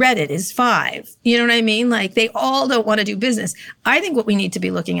 Reddit is 5. You know what I mean? Like, they all don't want to do business. I think what we need to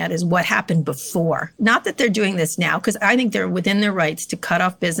be looking at is what happened before. Not that they're doing this now, because I think they're within their rights to cut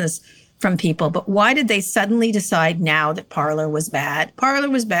off business from people. But why did they suddenly decide now that Parler was bad? Parler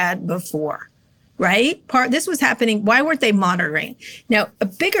was bad before, right? This was happening. Why weren't they monitoring? Now, a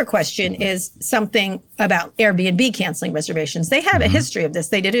bigger question is something about Airbnb canceling reservations. They have a history of this.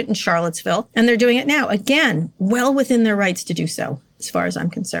 They did it in Charlottesville, and they're doing it now. Again, well within their rights to do so, as far as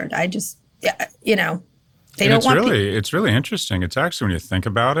I'm concerned. I just, they don't want people. It's really interesting. It's actually, when you think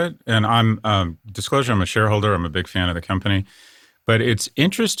about it, and I'm, disclosure, I'm a shareholder. I'm a big fan of the company. But it's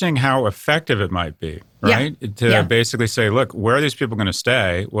interesting how effective it might be, right? To basically say, look, where are these people going to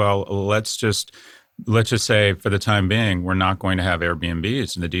stay? Well, let's just say for the time being, we're not going to have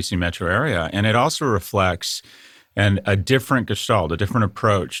Airbnbs in the DC metro area. And it also reflects a different gestalt, a different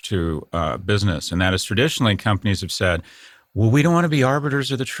approach to business. And that is, traditionally, companies have said, well, we don't want to be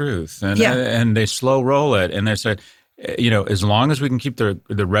arbiters of the truth. And they slow roll it. And they said, as long as we can keep the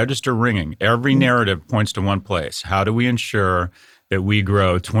register ringing, every narrative points to one place. How do we ensure that we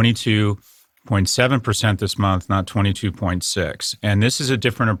grow 22.7% this month, not 22.6%? And this is a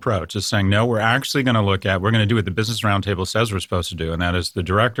different approach. It's saying, no, we're actually going to do what the Business Roundtable says we're supposed to do. And that is, the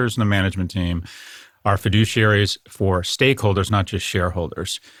directors and the management team are fiduciaries for stakeholders, not just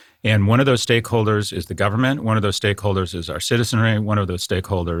shareholders. And one of those stakeholders is the government. One of those stakeholders is our citizenry. One of those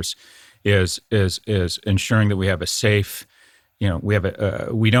stakeholders is ensuring that we have a safe,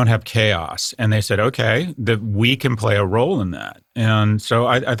 we don't have chaos. And they said, okay, that we can play a role in that. And so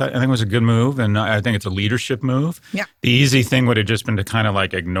I think it was a good move, and I think it's a leadership move. Yeah. The easy thing would have just been to kind of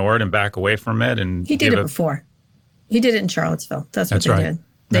like ignore it and back away from it. And he did it before. He did it in Charlottesville. That's what they right. did.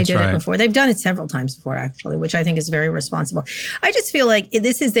 They That's did right. it before. They've done it several times before, actually, which I think is very responsible. I just feel like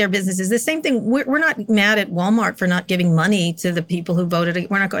this is their business. It's the same thing. We're not mad at Walmart for not giving money to the people who voted.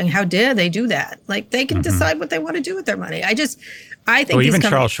 We're not going, how dare they do that? Like, they can decide what they want to do with their money. I think even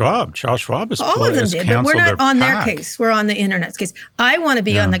Charles Schwab. Charles Schwab is all of them did, but we're not on their case. We're on the internet's case. I want to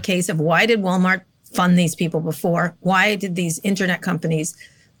be on the case of why did Walmart fund these people before? Why did these internet companies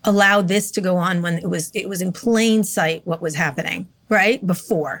allow this to go on when it was in plain sight what was happening? Right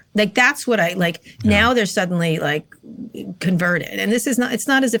before, like that's what I like. Now they're suddenly like converted, and it's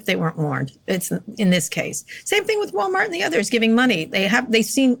not as if they weren't warned. It's in this case, same thing with Walmart and the others giving money. They've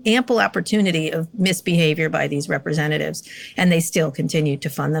seen ample opportunity of misbehavior by these representatives, and they still continue to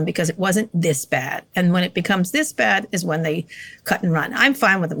fund them because it wasn't this bad. And when it becomes this bad is when they cut and run. I'm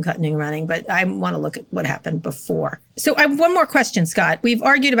fine with them cutting and running, but I want to look at what happened before. So I have one more question, Scott. We've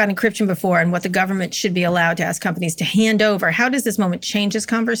argued about encryption before and what the government should be allowed to ask companies to hand over. How does this moment change this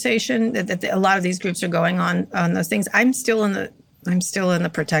conversation? That a lot of these groups are going on those things. I'm still in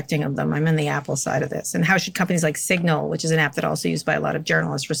the protecting of them. I'm in the Apple side of this. And how should companies like Signal, which is an app that also used by a lot of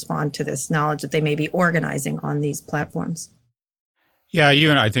journalists, respond to this knowledge that they may be organizing on these platforms? Yeah,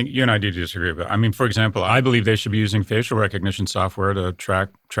 I think you and I do disagree. But I mean, for example, I believe they should be using facial recognition software to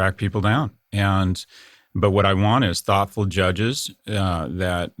track people down. But what I want is thoughtful judges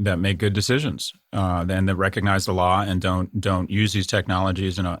that make good decisions, and that recognize the law and don't use these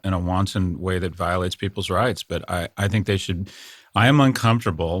technologies in a wanton way that violates people's rights. But I think they should. I am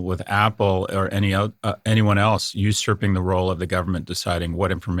uncomfortable with Apple or anyone else usurping the role of the government deciding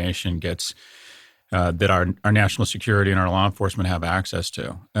what information gets. That our national security and our law enforcement have access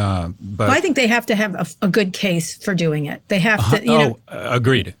to. But I think they have to have a good case for doing it. They have to,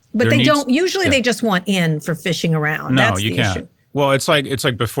 agreed. But they don't. Usually, they just want in for fishing around. No, That's you the can't. issue. Well, it's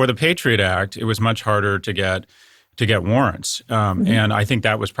like before the Patriot Act, it was much harder to get warrants, and I think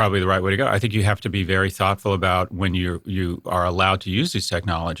that was probably the right way to go. I think you have to be very thoughtful about when you are allowed to use these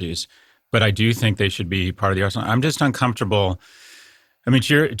technologies. But I do think they should be part of the arsenal. I'm just uncomfortable. I mean,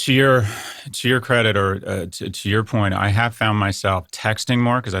 to your credit or to your point, I have found myself texting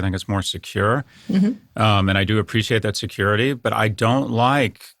more because I think it's more secure, and I do appreciate that security. But I don't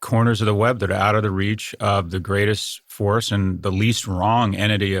like corners of the web that are out of the reach of the greatest force and the least wrong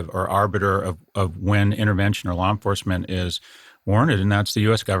entity or arbiter of when intervention or law enforcement is warranted, and that's the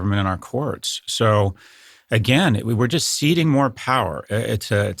U.S. government and our courts. So. Again, we're just ceding more power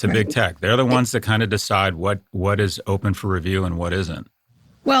to big tech. They're the ones that kind of decide what is open for review and what isn't.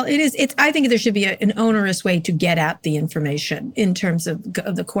 Well, it is. I think there should be an onerous way to get at the information in terms of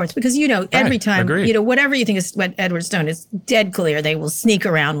the courts, because every time whatever you think is what Edward Stone is dead clear, they will sneak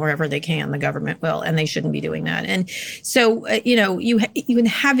around wherever they can. The government will, and they shouldn't be doing that. And so you can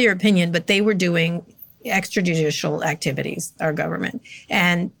have your opinion, but they were doing extrajudicial activities, our government,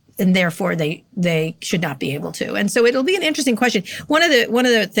 and therefore they should not be able to. And so it'll be an interesting question. One of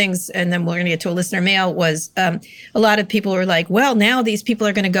the things, and then we're going to get to a listener mail, was a lot of people were like, well, now these people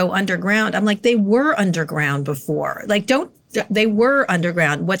are going to go underground. I'm like, they were underground before. Like, they were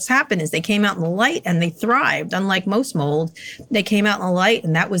underground. What's happened is they came out in the light and they thrived. Unlike most mold, they came out in the light,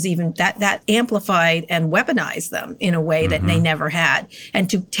 and that was even that amplified and weaponized them in a way that they never had. And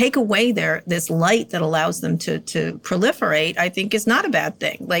to take away this light that allows them to proliferate, I think is not a bad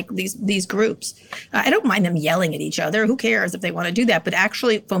thing. Like these groups, I don't mind them yelling at each other. Who cares if they want to do that? But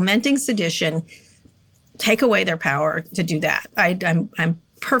actually fomenting sedition, take away their power to do that. I'm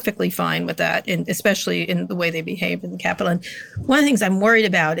perfectly fine with that, and especially in the way they behave in the Capitol. And one of the things I'm worried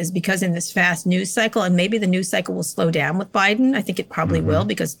about is because in this fast news cycle, and maybe the news cycle will slow down with Biden. I think it probably will,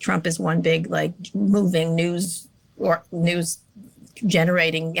 because Trump is one big moving news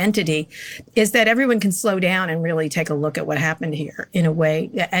generating entity, is that everyone can slow down and really take a look at what happened here in a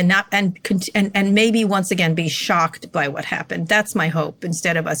way, and maybe once again be shocked by what happened. That's my hope,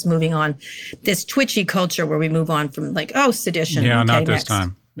 instead of us moving on this twitchy culture where we move on from sedition. Yeah, okay, not this next.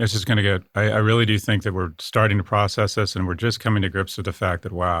 time. This is going to get. I really do think that we're starting to process this, and we're just coming to grips with the fact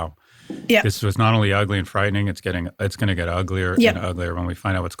that this was not only ugly and frightening. It's going to get uglier and uglier when we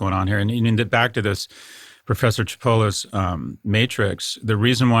find out what's going on here. And back to this. Professor Chipola's matrix, the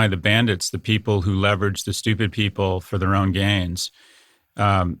reason why the bandits, the people who leverage the stupid people for their own gains,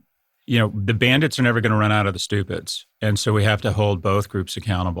 the bandits are never going to run out of the stupids. And so we have to hold both groups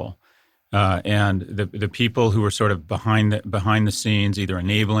accountable. And the people who are sort of behind the scenes, either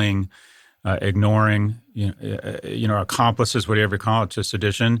enabling, ignoring, accomplices, whatever you call it, to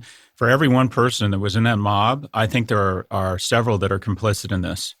sedition, for every one person that was in that mob, I think there are several that are complicit in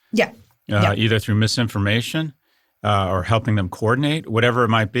this. Yeah. Either through misinformation, or helping them coordinate, whatever it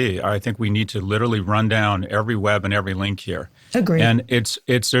might be. I think we need to literally run down every web and every link here. Agreed. And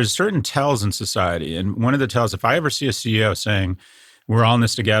there's certain tells in society. And one of the tells, if I ever see a CEO saying, we're all in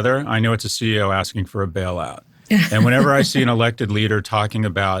this together, I know it's a CEO asking for a bailout. And whenever I see an elected leader talking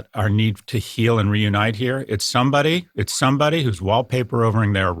about our need to heal and reunite here, it's somebody who's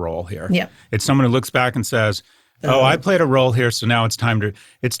wallpaper-overing their role here. Yeah. It's someone who looks back and says, I played a role here, so now it's time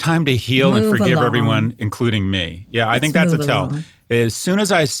to heal and forgive everyone, including me. Yeah, I think that's a tell. Along. As soon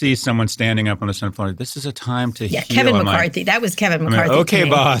as I see someone standing up on the Senate floor, this is a time to heal. Kevin McCarthy. That was Kevin McCarthy. Okay,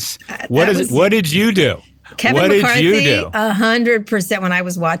 boss. What did you do? Kevin what McCarthy, did you do? 100% when I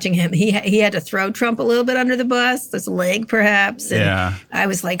was watching him. He had to throw Trump a little bit under the bus, this leg perhaps. And I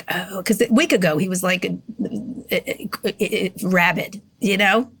was like, because a week ago he was like rabid,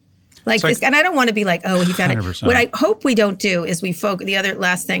 Like this, and I don't want to be like, he found 100%. It. What I hope we don't do is we focus. The other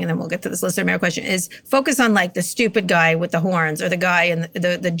last thing, and then we'll get to this listener mail question, is focus on like the stupid guy with the horns, or the guy and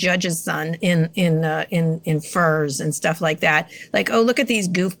the judge's son in furs and stuff like that. Like, look at these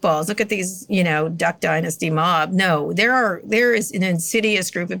goofballs, look at these, Duck Dynasty mob. No, there is an insidious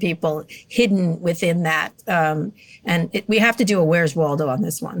group of people hidden within that, and we have to do a Where's Waldo on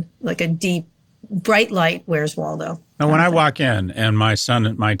this one, like a deep, bright light. Where's Waldo? Now, when I walk in and my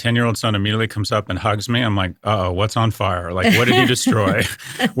 10-year-old son immediately comes up and hugs me, I'm like, what's on fire? Like, what did he destroy?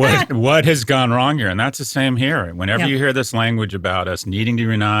 What has gone wrong here? And that's the same here. Whenever you hear this language about us needing to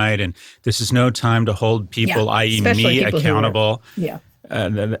unite and this is no time to hold people, i.e. me, accountable.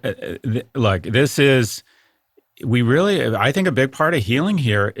 Look, this is, I think a big part of healing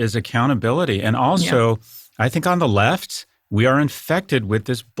here is accountability. And also, I think on the left, we are infected with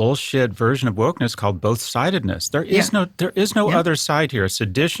this bullshit version of wokeness called both-sidedness. There is no other side here.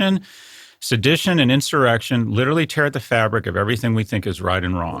 Sedition and insurrection literally tear at the fabric of everything we think is right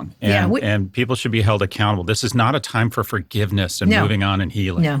and wrong. And people should be held accountable. This is not a time for forgiveness and moving on and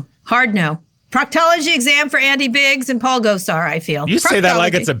healing. No. Hard no. Proctology exam for Andy Biggs and Paul Gosar, I feel. You say that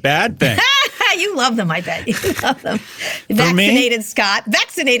like it's a bad thing. You love them, I bet. You love them. Vaccinated Scott.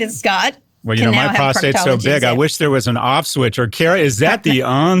 Well, my prostate's so big, I wish there was an off switch. Or, Kara, is that the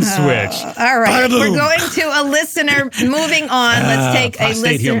on switch? All right. We're going to a listener. Moving on. Let's take a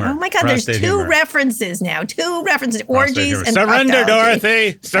listener. Humor. Oh, my God. There's two references now. Orgies and surrender,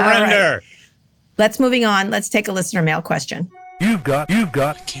 Dorothy. Surrender. Right. Let's moving on. Let's take a listener mail question. You've got.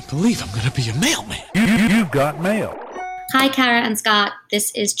 I can't believe I'm going to be a mailman. You've got mail. Hi, Kara and Scott.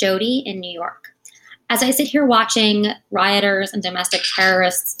 This is Jody in New York. As I sit here watching rioters and domestic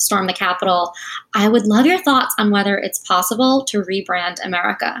terrorists storm the Capitol, I would love your thoughts on whether it's possible to rebrand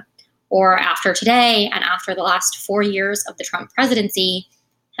America. Or after today and after the last 4 years of the Trump presidency,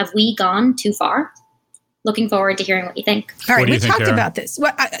 have we gone too far? Looking forward to hearing what you think. All right, we talked about this.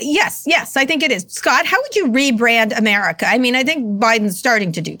 Well, yes, I think it is. Scott, how would you rebrand America? I mean, I think Biden's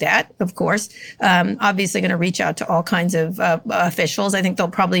starting to do that, of course. Obviously going to reach out to all kinds of officials. I think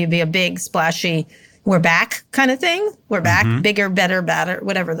there'll probably be a big, splashy, we're back kind of thing. We're back, bigger, better, badder,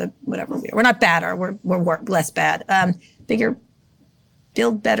 whatever we are. We're not badder. We're less bad. Bigger,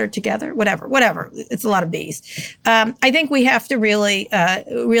 build better together. Whatever. It's a lot of B's. I think we have to really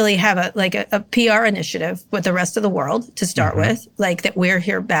have a PR initiative with the rest of the world to start with, like that we're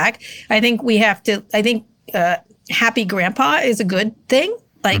here back. I think we have to. I think Happy Grandpa is a good thing.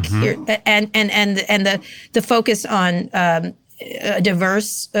 Like here, and the focus on. A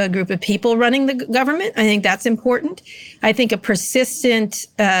diverse group of people running the government. I think that's important. I think a persistent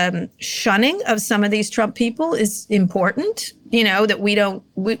shunning of some of these Trump people is important. That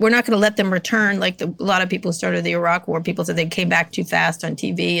we're not going to let them return like a lot of people who started the Iraq War. People said they came back too fast on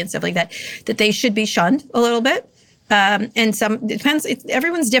TV and stuff like that, that they should be shunned a little bit. And it depends.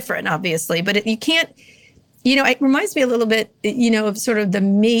 Everyone's different, obviously, but you can't, it reminds me a little bit, of sort of the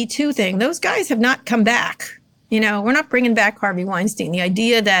Me Too thing. Those guys have not come back. We're not bringing back Harvey Weinstein. The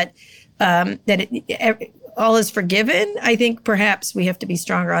idea that all is forgiven, I think perhaps we have to be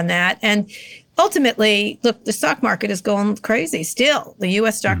stronger on that. And ultimately, look, the stock market is going crazy still. The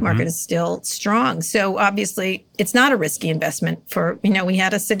U.S. stock market is still strong. So obviously, it's not a risky investment for, we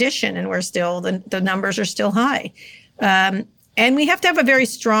had a sedition and we're still, the numbers are still high. And we have to have a very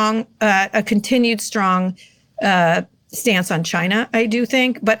strong, a continued strong stance on China, I do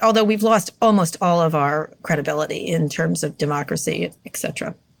think. But although we've lost almost all of our credibility in terms of democracy, et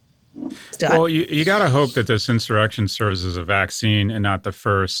cetera. Well, you got to hope that this insurrection serves as a vaccine and not the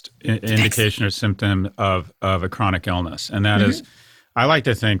first indication or symptom of a chronic illness. And that is, I like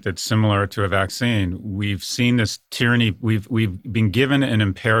to think that similar to a vaccine, we've seen this tyranny. We've been given an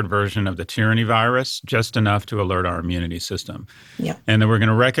impaired version of the tyranny virus, just enough to alert our immunity system. Yeah. And then we're going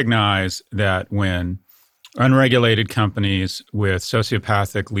to recognize that when unregulated companies with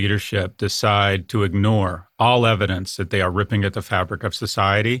sociopathic leadership decide to ignore all evidence that they are ripping at the fabric of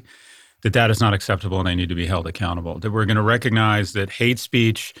society, that is not acceptable and they need to be held accountable. That we're going to recognize that hate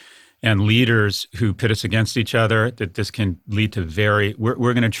speech and leaders who pit us against each other, that this can lead to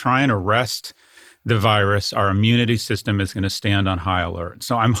we're going to try and arrest the virus. Our immunity system is going to stand on high alert.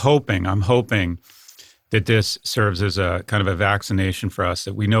 So I'm hoping that this serves as a kind of a vaccination for us,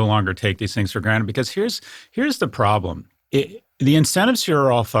 that we no longer take these things for granted. Because here's the problem. The incentives here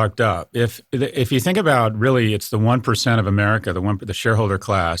are all fucked up. If you think about, really, it's the 1% of America, the shareholder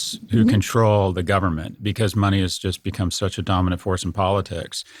class, who control the government, because money has just become such a dominant force in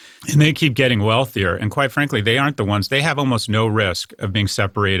politics. And they keep getting wealthier. And quite frankly, they aren't the ones. They have almost no risk of being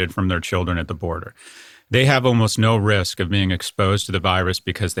separated from their children at the border. They have almost no risk of being exposed to the virus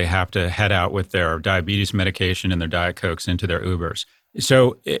because they have to head out with their diabetes medication and their Diet Cokes into their Ubers.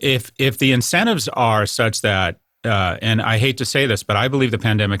 So if the incentives are such that, and I hate to say this, but I believe the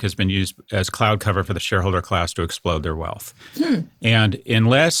pandemic has been used as cloud cover for the shareholder class to explode their wealth. And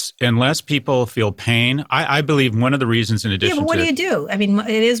unless people feel pain, I believe one of the reasons, in addition to— Yeah, but what do you do? I mean, it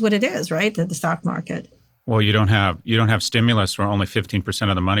is what it is, right? The stock market. Well, you don't have stimulus where only 15%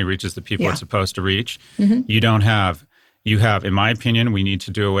 of the money reaches the people it's supposed to reach. You have, in my opinion, we need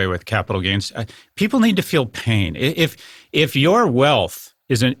to do away with capital gains. People need to feel pain. If your wealth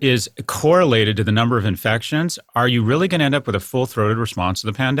is correlated to the number of infections, are you really going to end up with a full-throated response to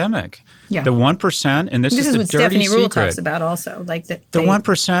the pandemic? Yeah. The 1%, and this is the what dirty Stephanie Rule secret. talks about also. Like the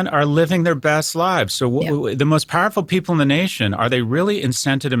 1% are living their best lives. So the most powerful people in the nation, are they really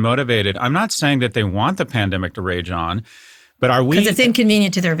incented and motivated? I'm not saying that they want the pandemic to rage on, but are we— Because it's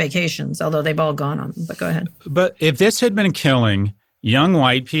inconvenient to their vacations, although they've all gone on them. But go ahead. But if this had been killing young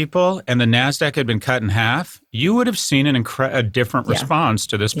white people and the NASDAQ had been cut in half, you would have seen a different response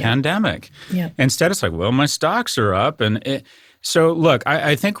to this pandemic. Instead, it's like, well, my stocks are up. So look,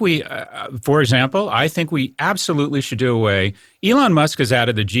 I think for example, I think we absolutely should do away. Elon Musk has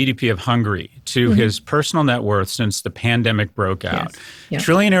added the GDP of Hungary to his personal net worth since the pandemic broke out.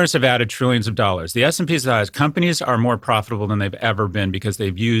 Trillionaires have added trillions of dollars. The S&P's highest. Companies are more profitable than they've ever been because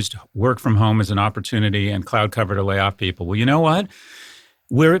they've used work from home as an opportunity and cloud cover to lay off people. Well, you know what?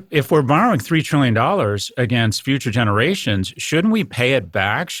 If we're borrowing $3 trillion against future generations, shouldn't we pay it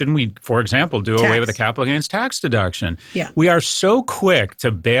back? Shouldn't we, for example, do away with the capital gains tax deduction? We are so quick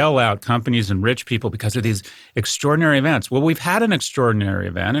to bail out companies and rich people because of these extraordinary events. Well, we've had an extraordinary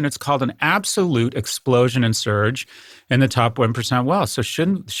event, and it's called an absolute explosion and surge in the top 1% wealth. So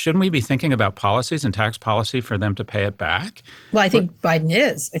shouldn't we be thinking about policies and tax policy for them to pay it back? Well, I think Biden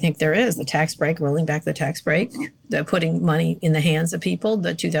is. I think there is. The tax break, rolling back the tax break, putting money in the hands of people,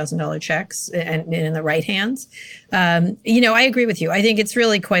 the $2,000 checks, and in the right hands. I agree with you. I think it's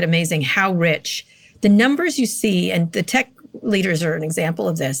really quite amazing how rich the numbers you see, and the tech leaders are an example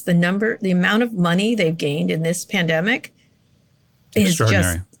of this. The amount of money they've gained in this pandemic is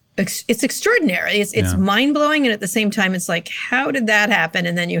just— It's extraordinary. It's mind-blowing. And at the same time, it's like, how did that happen?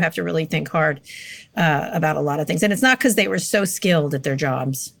 And then you have to really think hard about a lot of things. And it's not because they were so skilled at their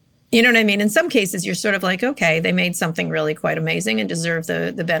jobs. You know what I mean? In some cases, you're sort of like, okay, they made something really quite amazing and deserve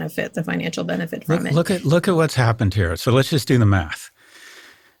the benefit, the financial benefit from it. Look at what's happened here. So let's just do the math.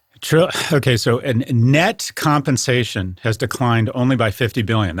 Okay, so net compensation has declined only by $50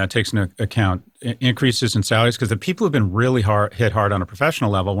 billion. That takes into account increases in salaries because the people who've been really hit hard on a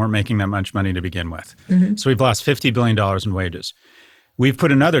professional level weren't making that much money to begin with. So we've lost $50 billion in wages. We've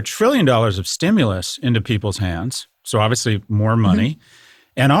put another $1 trillion of stimulus into people's hands, so obviously more money.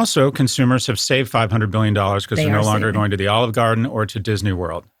 And also consumers have saved $500 billion because they're no longer going to the Olive Garden or to Disney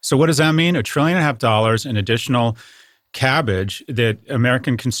World. So what does that mean? $1.5 trillion in additional cabbage that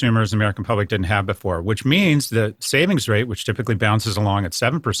American consumers, American public didn't have before, which means the savings rate, which typically bounces along at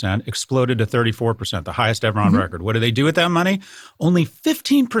 7%, exploded to 34%, the highest ever on record. What do they do with that money? Only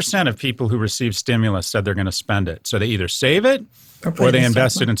 15% of people who received stimulus said they're going to spend it. So they either save it or they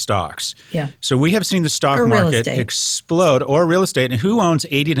invested in stocks. So we have seen the stock market explode, or real estate. And who owns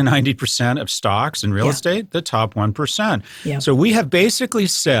 80 to 90% of stocks in real estate? The top 1%. So we have basically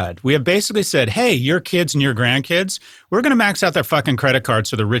said, hey, your kids and your grandkids, we're going to max out their fucking credit cards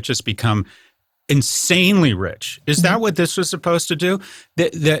so the richest become insanely rich. Is that what this was supposed to do?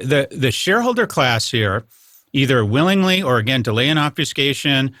 The shareholder class here, either willingly or, again, delay and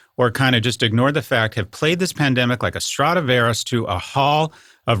obfuscation or kind of just ignore the fact, have played this pandemic like a Stradivarius to a hall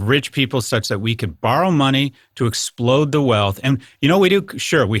of rich people such that we could borrow money to explode the wealth. And you know what we do?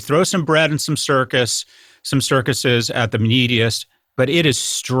 Sure, we throw some bread and some circuses at the neediest, but it is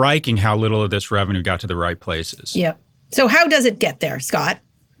striking how little of this revenue got to the right places. So how does it get there, Scott?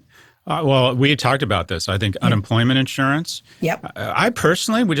 Well, we talked about this. I think unemployment insurance. Yep. I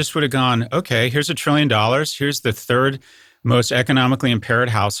personally, we just would have gone, okay, here's $1 trillion. Here's the third most economically impaired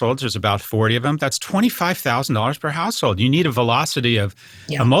households. There's about 40 of them. That's $25,000 per household. You need a velocity of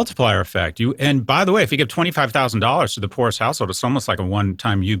a multiplier effect. And by the way, if you give $25,000 to the poorest household, it's almost like a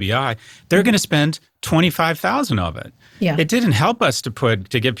one-time UBI. They're going to spend $25,000 of it. Yeah. It didn't help us to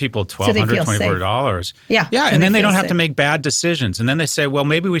give people $1,200, $2,400. Yeah. Yeah. So And then they don't have safe. to make bad decisions. And then they say, well,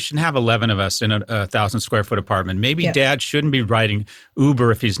 maybe we shouldn't have 11 of us in a 1,000 square foot apartment. Maybe dad shouldn't be riding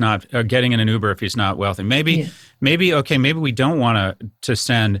Uber if he's not, getting in an Uber if he's not wealthy. Maybe we don't want to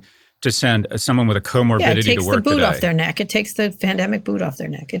send someone with a comorbidity to work today. It takes the boot off their neck. It takes the pandemic boot off their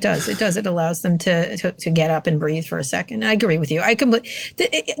neck. It does. It allows them to get up and breathe for a second. I agree with you.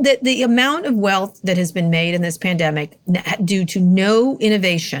 The amount of wealth that has been made in this pandemic due to no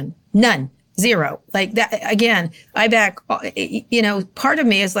innovation, none. Zero. Like that, again, I back, part of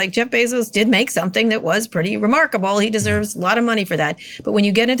me is like Jeff Bezos did make something that was pretty remarkable. He deserves a lot of money for that. But when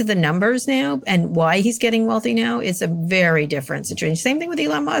you get into the numbers now and why he's getting wealthy now, it's a very different situation. Same thing with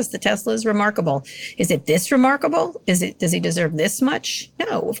Elon Musk. The Tesla is remarkable. Is it this remarkable? Does he deserve this much?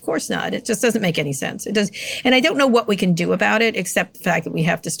 No, of course not. It just doesn't make any sense. It does. And I don't know what we can do about it, except the fact that we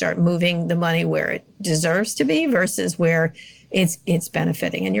have to start moving the money where it deserves to be versus where it's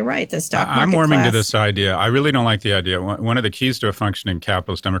benefiting. And you're right, the stock market I'm warming class. to this idea. I really don't like the idea. One of the keys to a functioning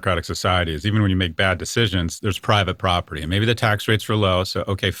capitalist democratic society is even when you make bad decisions, there's private property. And maybe the tax rates were low, so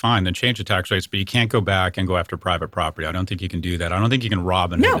okay, fine, then change the tax rates, but you can't go back and go after private property. I don't think you can do that. I don't think you can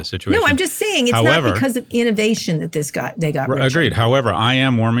rob into the situation. No, I'm just saying it's not because of innovation that they got richer. Agreed. However, I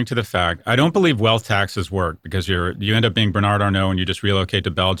am warming to the fact, I don't believe wealth taxes work because you end up being Bernard Arnault and you just relocate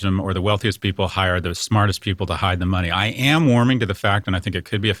to Belgium, or the wealthiest people hire the smartest people to hide the money. I am warming to the fact, and I think it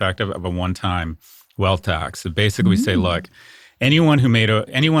could be effective, of a one-time wealth tax. So basically, we say, look, anyone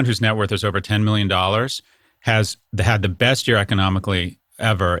whose net worth is over $10 million has had the best year economically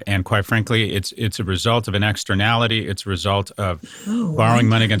ever, and quite frankly, it's a result of an externality. It's a result of borrowing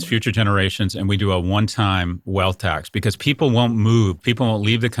money against future generations, and we do a one-time wealth tax because people won't move, people won't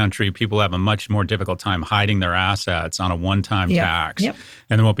leave the country, people have a much more difficult time hiding their assets on a one-time tax, and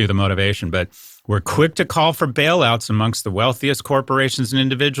there won't be the motivation. But we're quick to call for bailouts amongst the wealthiest corporations and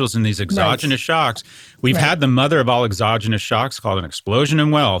individuals in these exogenous shocks. We've had the mother of all exogenous shocks called an explosion in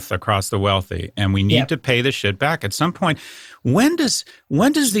wealth across the wealthy, and we need to pay this shit back at some point. When does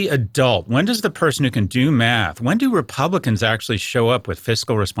the adult, when does the person who can do math, when do Republicans actually show up with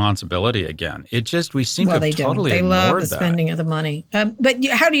fiscal responsibility again? We seem to have totally ignored that. They love the spending of the money. But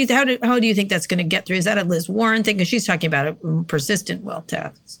how do you think that's going to get through? Is that a Liz Warren thing? Because she's talking about a persistent wealth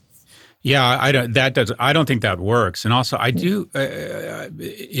tax. Yeah, I don't think that works. And also, I do.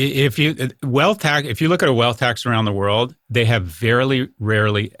 If you look at a wealth tax around the world, they have very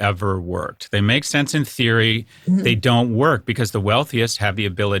rarely ever worked. They make sense in theory. They don't work because the wealthiest have the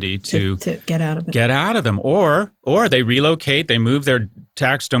ability to get out of it. Get out of them, or they relocate. They move their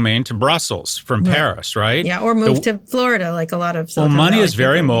tax domain to Brussels from Paris, right? Yeah, or move to Florida, like a lot of. Money is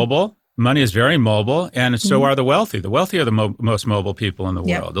very mobile. Money is very mobile, and so are the wealthy. The wealthy are the most mobile people in the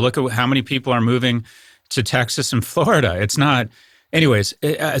world. Look at how many people are moving to Texas and Florida. It's not, anyways.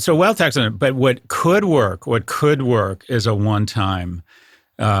 So wealth tax, but what could work is a one-time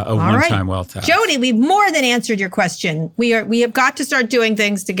wealth tax. Jody, we've more than answered your question. We have got to start doing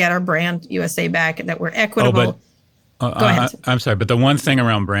things to get our brand USA back, and that we're equitable. Go ahead. I'm sorry, but the one thing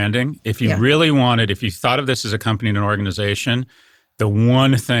around branding, if you if you thought of this as a company and an organization, the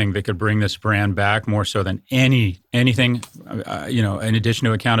one thing that could bring this brand back more so than anything, in addition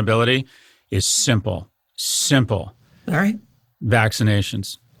to accountability, is simple. All right.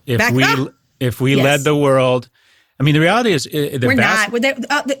 Vaccinations. If we led the world, I mean, the reality is we're not.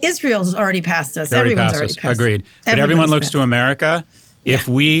 Israel's already passed us. Everyone's already passed us. Agreed. But everyone looks to America.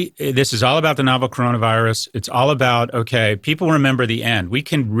 This is all about the novel coronavirus. It's all about, people remember the end. We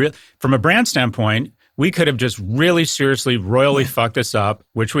can, from a brand standpoint, we could have just really seriously, royally fucked this up,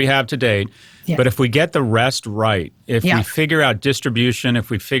 which we have to date. Yeah. But if we get the rest right, if we figure out distribution,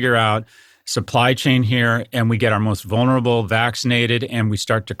 if we figure out supply chain here, and we get our most vulnerable vaccinated, and we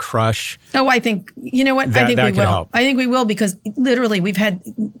start to crush. Oh, I think, you know what? I think we will. Help. I think we will, because literally we've had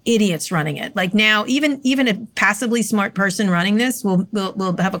idiots running it. Like now, even a passively smart person running this will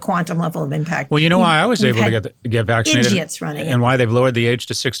have a quantum level of impact. Well, you know why I was able to get vaccinated? Idiots running and why they've lowered the age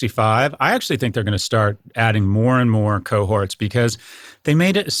to 65. I actually think they're going to start adding more and more cohorts because they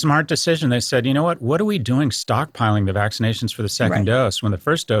made a smart decision. They said, you know what are we doing stockpiling the vaccinations for the second dose when the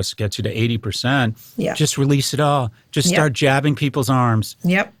first dose gets you to 80%? Yeah. Just release it all. Just start jabbing people's arms.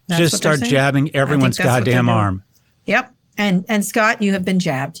 Yep. Just start jabbing everyone's goddamn arm. Yep. And Scott, you have been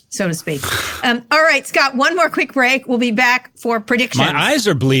jabbed, so to speak. All right, Scott, one more quick break. We'll be back for predictions. My eyes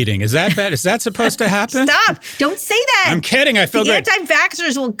are bleeding. Is that bad? Is that supposed to happen? Stop. Don't say that. I'm kidding. I feel great.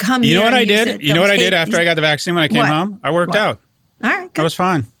 Anti-vaxxers will come You here know what I and use did? it. You know what I did after I got the vaccine when I came home? I worked out. All right, good. I was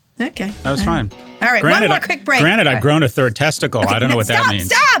fine. Okay. I was fine. All right, one more quick break. Granted, I've grown a third testicle. I don't know what that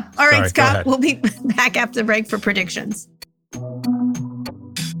means. Stop. All right, Sorry, Scott, we'll be back after the break for predictions.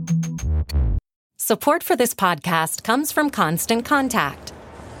 Support for this podcast comes from Constant Contact.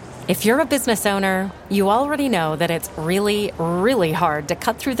 If you're a business owner, you already know that it's really, really hard to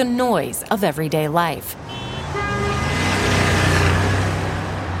cut through the noise of everyday life.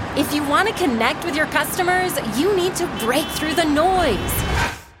 If you want to connect with your customers, you need to break through the noise.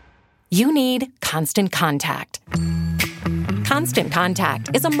 You need Constant Contact. Constant Contact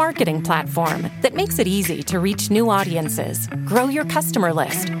is a marketing platform that makes it easy to reach new audiences, grow your customer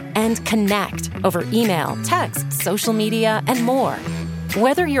list, and connect over email, text, social media, and more.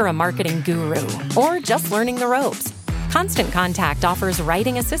 Whether you're a marketing guru or just learning the ropes, Constant Contact offers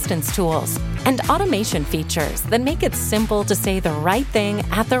writing assistance tools and automation features that make it simple to say the right thing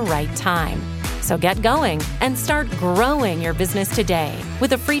at the right time. So get going and start growing your business today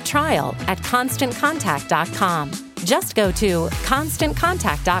with a free trial at ConstantContact.com. Just go to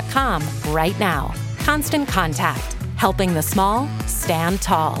ConstantContact.com right now. Constant Contact, helping the small stand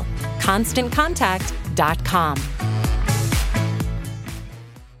tall. ConstantContact.com.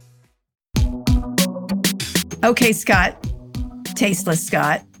 Okay, Scott. Tasteless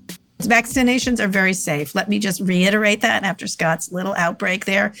Scott. Vaccinations are very safe. Let me just reiterate that after Scott's little outbreak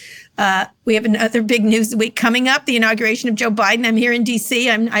there. We have another big news week coming up, the inauguration of Joe Biden. I'm here in D.C.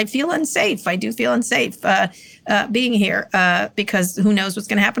 I feel unsafe. I do feel unsafe being here because who knows what's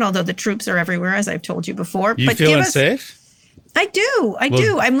going to happen, although the troops are everywhere, as I've told you before. You feel unsafe? I do. I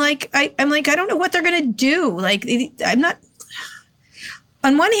do. I'm like, I don't know what they're going to do. Like, I'm not.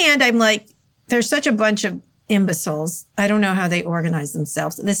 On one hand, I'm like, there's such a bunch of imbeciles. I don't know how they organize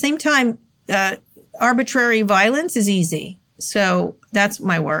themselves. At the same time, arbitrary violence is easy. So that's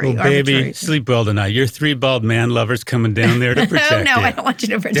my worry. Well, baby, sleep well tonight. You're three bald man lovers coming down there to protect you. No, I don't want you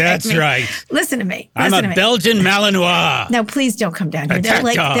to protect me. That's right. Listen to me. I'm a Belgian Malinois. No, please don't come down here.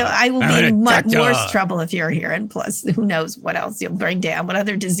 I will be in much worse trouble if you're here. And plus, who knows what else you'll bring down, what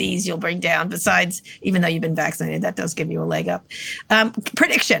other disease you'll bring down besides, even though you've been vaccinated, that does give you a leg up.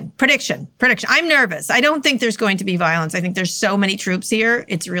 Prediction. I'm nervous. I don't think there's going to be violence. I think there's so many troops here.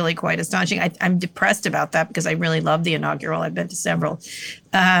 It's really quite astonishing. I'm depressed about that because I really love the inaugural. I've been to several.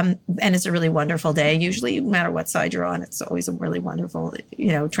 And it's a really wonderful day. Usually, no matter what side you're on, it's always a really wonderful,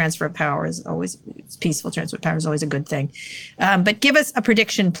 transfer of power is always, it's peaceful transfer of power is always a good thing. But give us a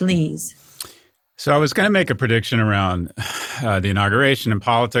prediction, please. So I was going to make a prediction around the inauguration and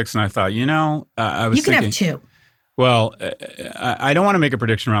politics, and I thought, I was thinking, have two. Well, I don't want to make a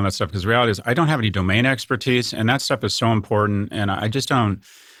prediction around that stuff because the reality is I don't have any domain expertise, and that stuff is so important, and I just don't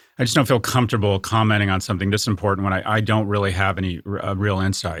feel comfortable commenting on something this important when I don't really have any real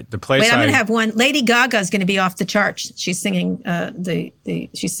insight. I'm going to have one. Lady Gaga is going to be off the charts. She's singing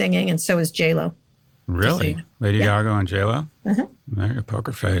she's singing, and so is J-Lo. Really? Lady Gaga and J-Lo? Uh-huh. There, your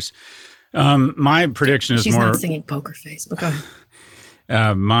poker face. My prediction is she's more. She's not singing poker face, but go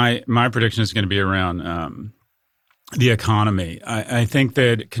ahead. My prediction is going to be around the economy. I think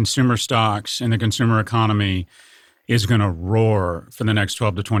that consumer stocks and the consumer economy is going to roar for the next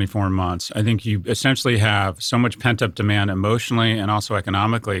 12 to 24 months. I think you essentially have so much pent-up demand emotionally and also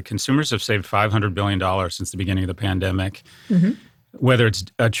economically. Consumers have saved $500 billion since the beginning of the pandemic. Mm-hmm. Whether it's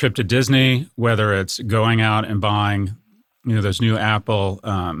a trip to Disney, whether it's going out and buying those new Apple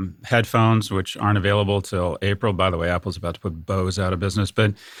headphones, which aren't available till April. By the way, Apple's about to put Bose out of business.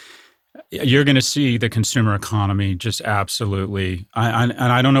 But you're going to see the consumer economy just absolutely, and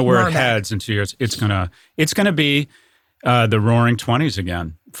I don't know where it heads in 2 years. It's going to be the roaring 20s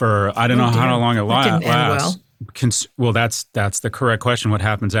again for I don't know how long it lasts. Well, that's the correct question. What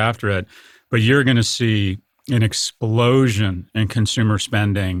happens after it? But you're going to see an explosion in consumer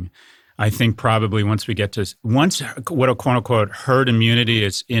spending. I think probably once what a quote unquote herd immunity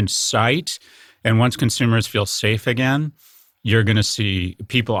is in sight, and once consumers feel safe again, you're going to see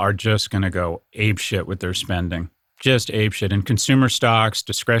people are just going to go apeshit with their spending, just apeshit. And consumer stocks,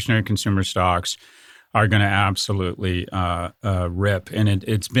 discretionary consumer stocks, are going to absolutely rip. And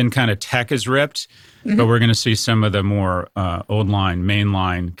it's been kind of tech has ripped, mm-hmm. but we're going to see some of the more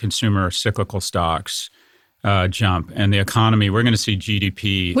mainline consumer cyclical stocks jump. And the economy, we're going to see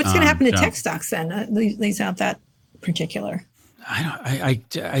GDP. What's going to happen to tech stocks then? Leaves out that particular. I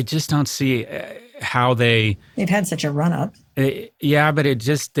just don't see how they've had such a run up. Yeah, but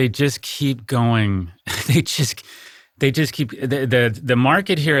they just keep going. they just keep the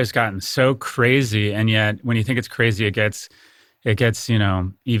market here has gotten so crazy, and yet when you think it's crazy, it gets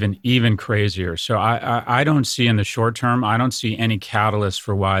even crazier. So I don't see in the short term, I don't see any catalyst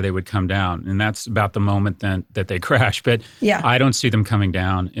for why they would come down, and that's about the moment then that they crash. But I don't see them coming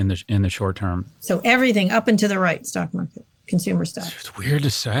down in the short term. So everything up and to the right, stock market, consumer stock. It's weird to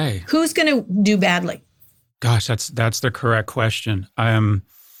say. Who's going to do badly? Gosh, that's the correct question.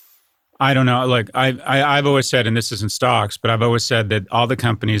 I don't know. Like I've always said, and this isn't stocks, but I've always said that all the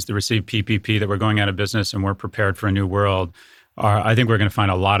companies that receive PPP that were going out of business and we're prepared for a new world, I think we're going to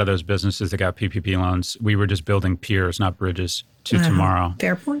find a lot of those businesses that got PPP loans. We were just building piers, not bridges to tomorrow.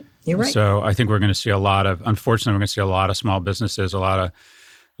 Fair point. You're right. So I think we're going to see unfortunately, we're going to see a lot of small businesses, a lot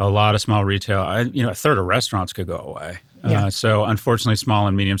of small retail. A third of restaurants could go away. Yeah. So unfortunately, small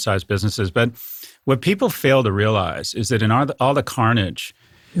and medium-sized businesses. But what people fail to realize is that in all the carnage,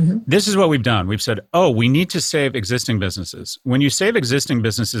 this is what we've done. We've said, we need to save existing businesses. When you save existing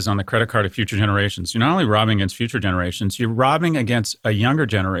businesses on the credit card of future generations, you're not only robbing against future generations, you're robbing against a younger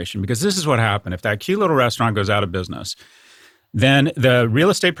generation, because this is what happened. If that cute little restaurant goes out of business, then the real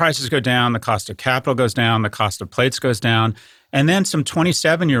estate prices go down, the cost of capital goes down, the cost of plates goes down, and then some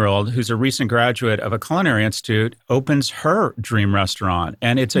 27-year-old who's a recent graduate of a culinary institute opens her dream restaurant,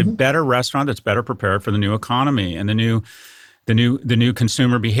 and it's a better restaurant that's better prepared for the new economy and the new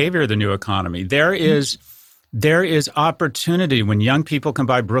consumer behavior of the new economy. There is opportunity when young people can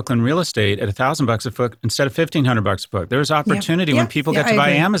buy Brooklyn real estate at $1,000 a foot instead of $1,500 a foot. There's opportunity when people get to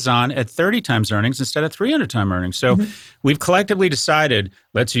buy Amazon at 30 times earnings instead of 300 times earnings. So we've collectively decided,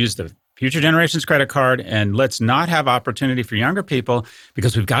 let's use the future generation's credit card and let's not have opportunity for younger people,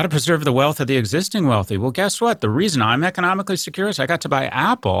 because we've got to preserve the wealth of the existing wealthy. Well, guess what? The reason I'm economically secure is I got to buy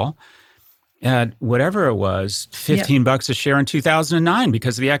Apple at whatever it was, $15 a share in 2009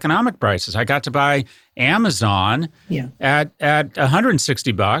 because of the economic prices. I got to buy Amazon at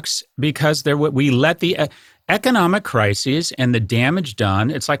 $160 because we let the economic crises and the damage done.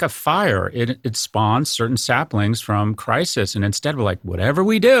 It's like a fire. It spawns certain saplings from crisis. And instead we're like, whatever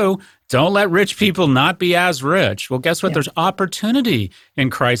we do, don't let rich people not be as rich. Well, guess what? There's opportunity in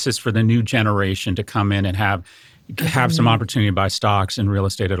crisis for the new generation to come in and have some opportunity to buy stocks and real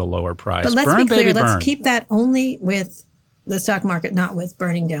estate at a lower price. But let's be clear, let's keep that only with the stock market, not with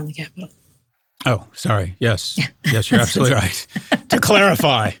burning down the Capitol. Oh, sorry. Yes. Yes, you're absolutely right. To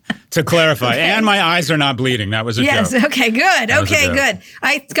clarify. And my eyes are not bleeding. That was a joke. Okay, good. Good.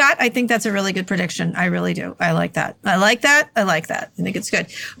 Scott, I think that's a really good prediction. I really do. I like that. I think it's good.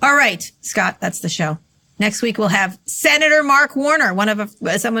 All right, Scott, that's the show. Next week, we'll have Senator Mark Warner,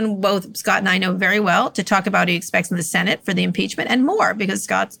 someone both Scott and I know very well, to talk about what he expects in the Senate for the impeachment and more, because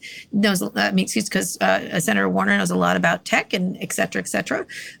Scott knows, Senator Warner knows a lot about tech and et cetera, et cetera.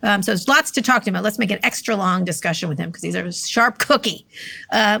 So there's lots to talk to him about. Let's make an extra long discussion with him because he's a sharp cookie.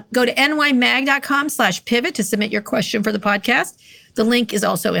 Go to nymag.com/pivot to submit your question for the podcast. The link is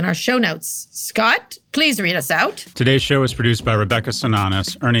also in our show notes. Scott, please read us out. Today's show was produced by Rebecca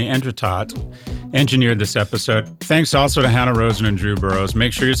Sananas. Ernie Endratot engineered this episode. Thanks also to Hannah Rosen and Drew Burrows.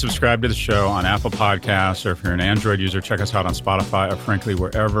 Make sure you subscribe to the show on Apple Podcasts, or if you're an Android user, check us out on Spotify, or frankly,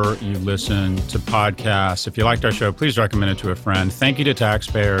 wherever you listen to podcasts. If you liked our show, please recommend it to a friend. Thank you to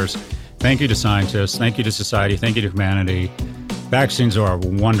taxpayers. Thank you to scientists. Thank you to society. Thank you to humanity. Vaccines are a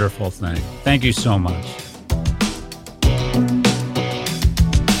wonderful thing. Thank you so much.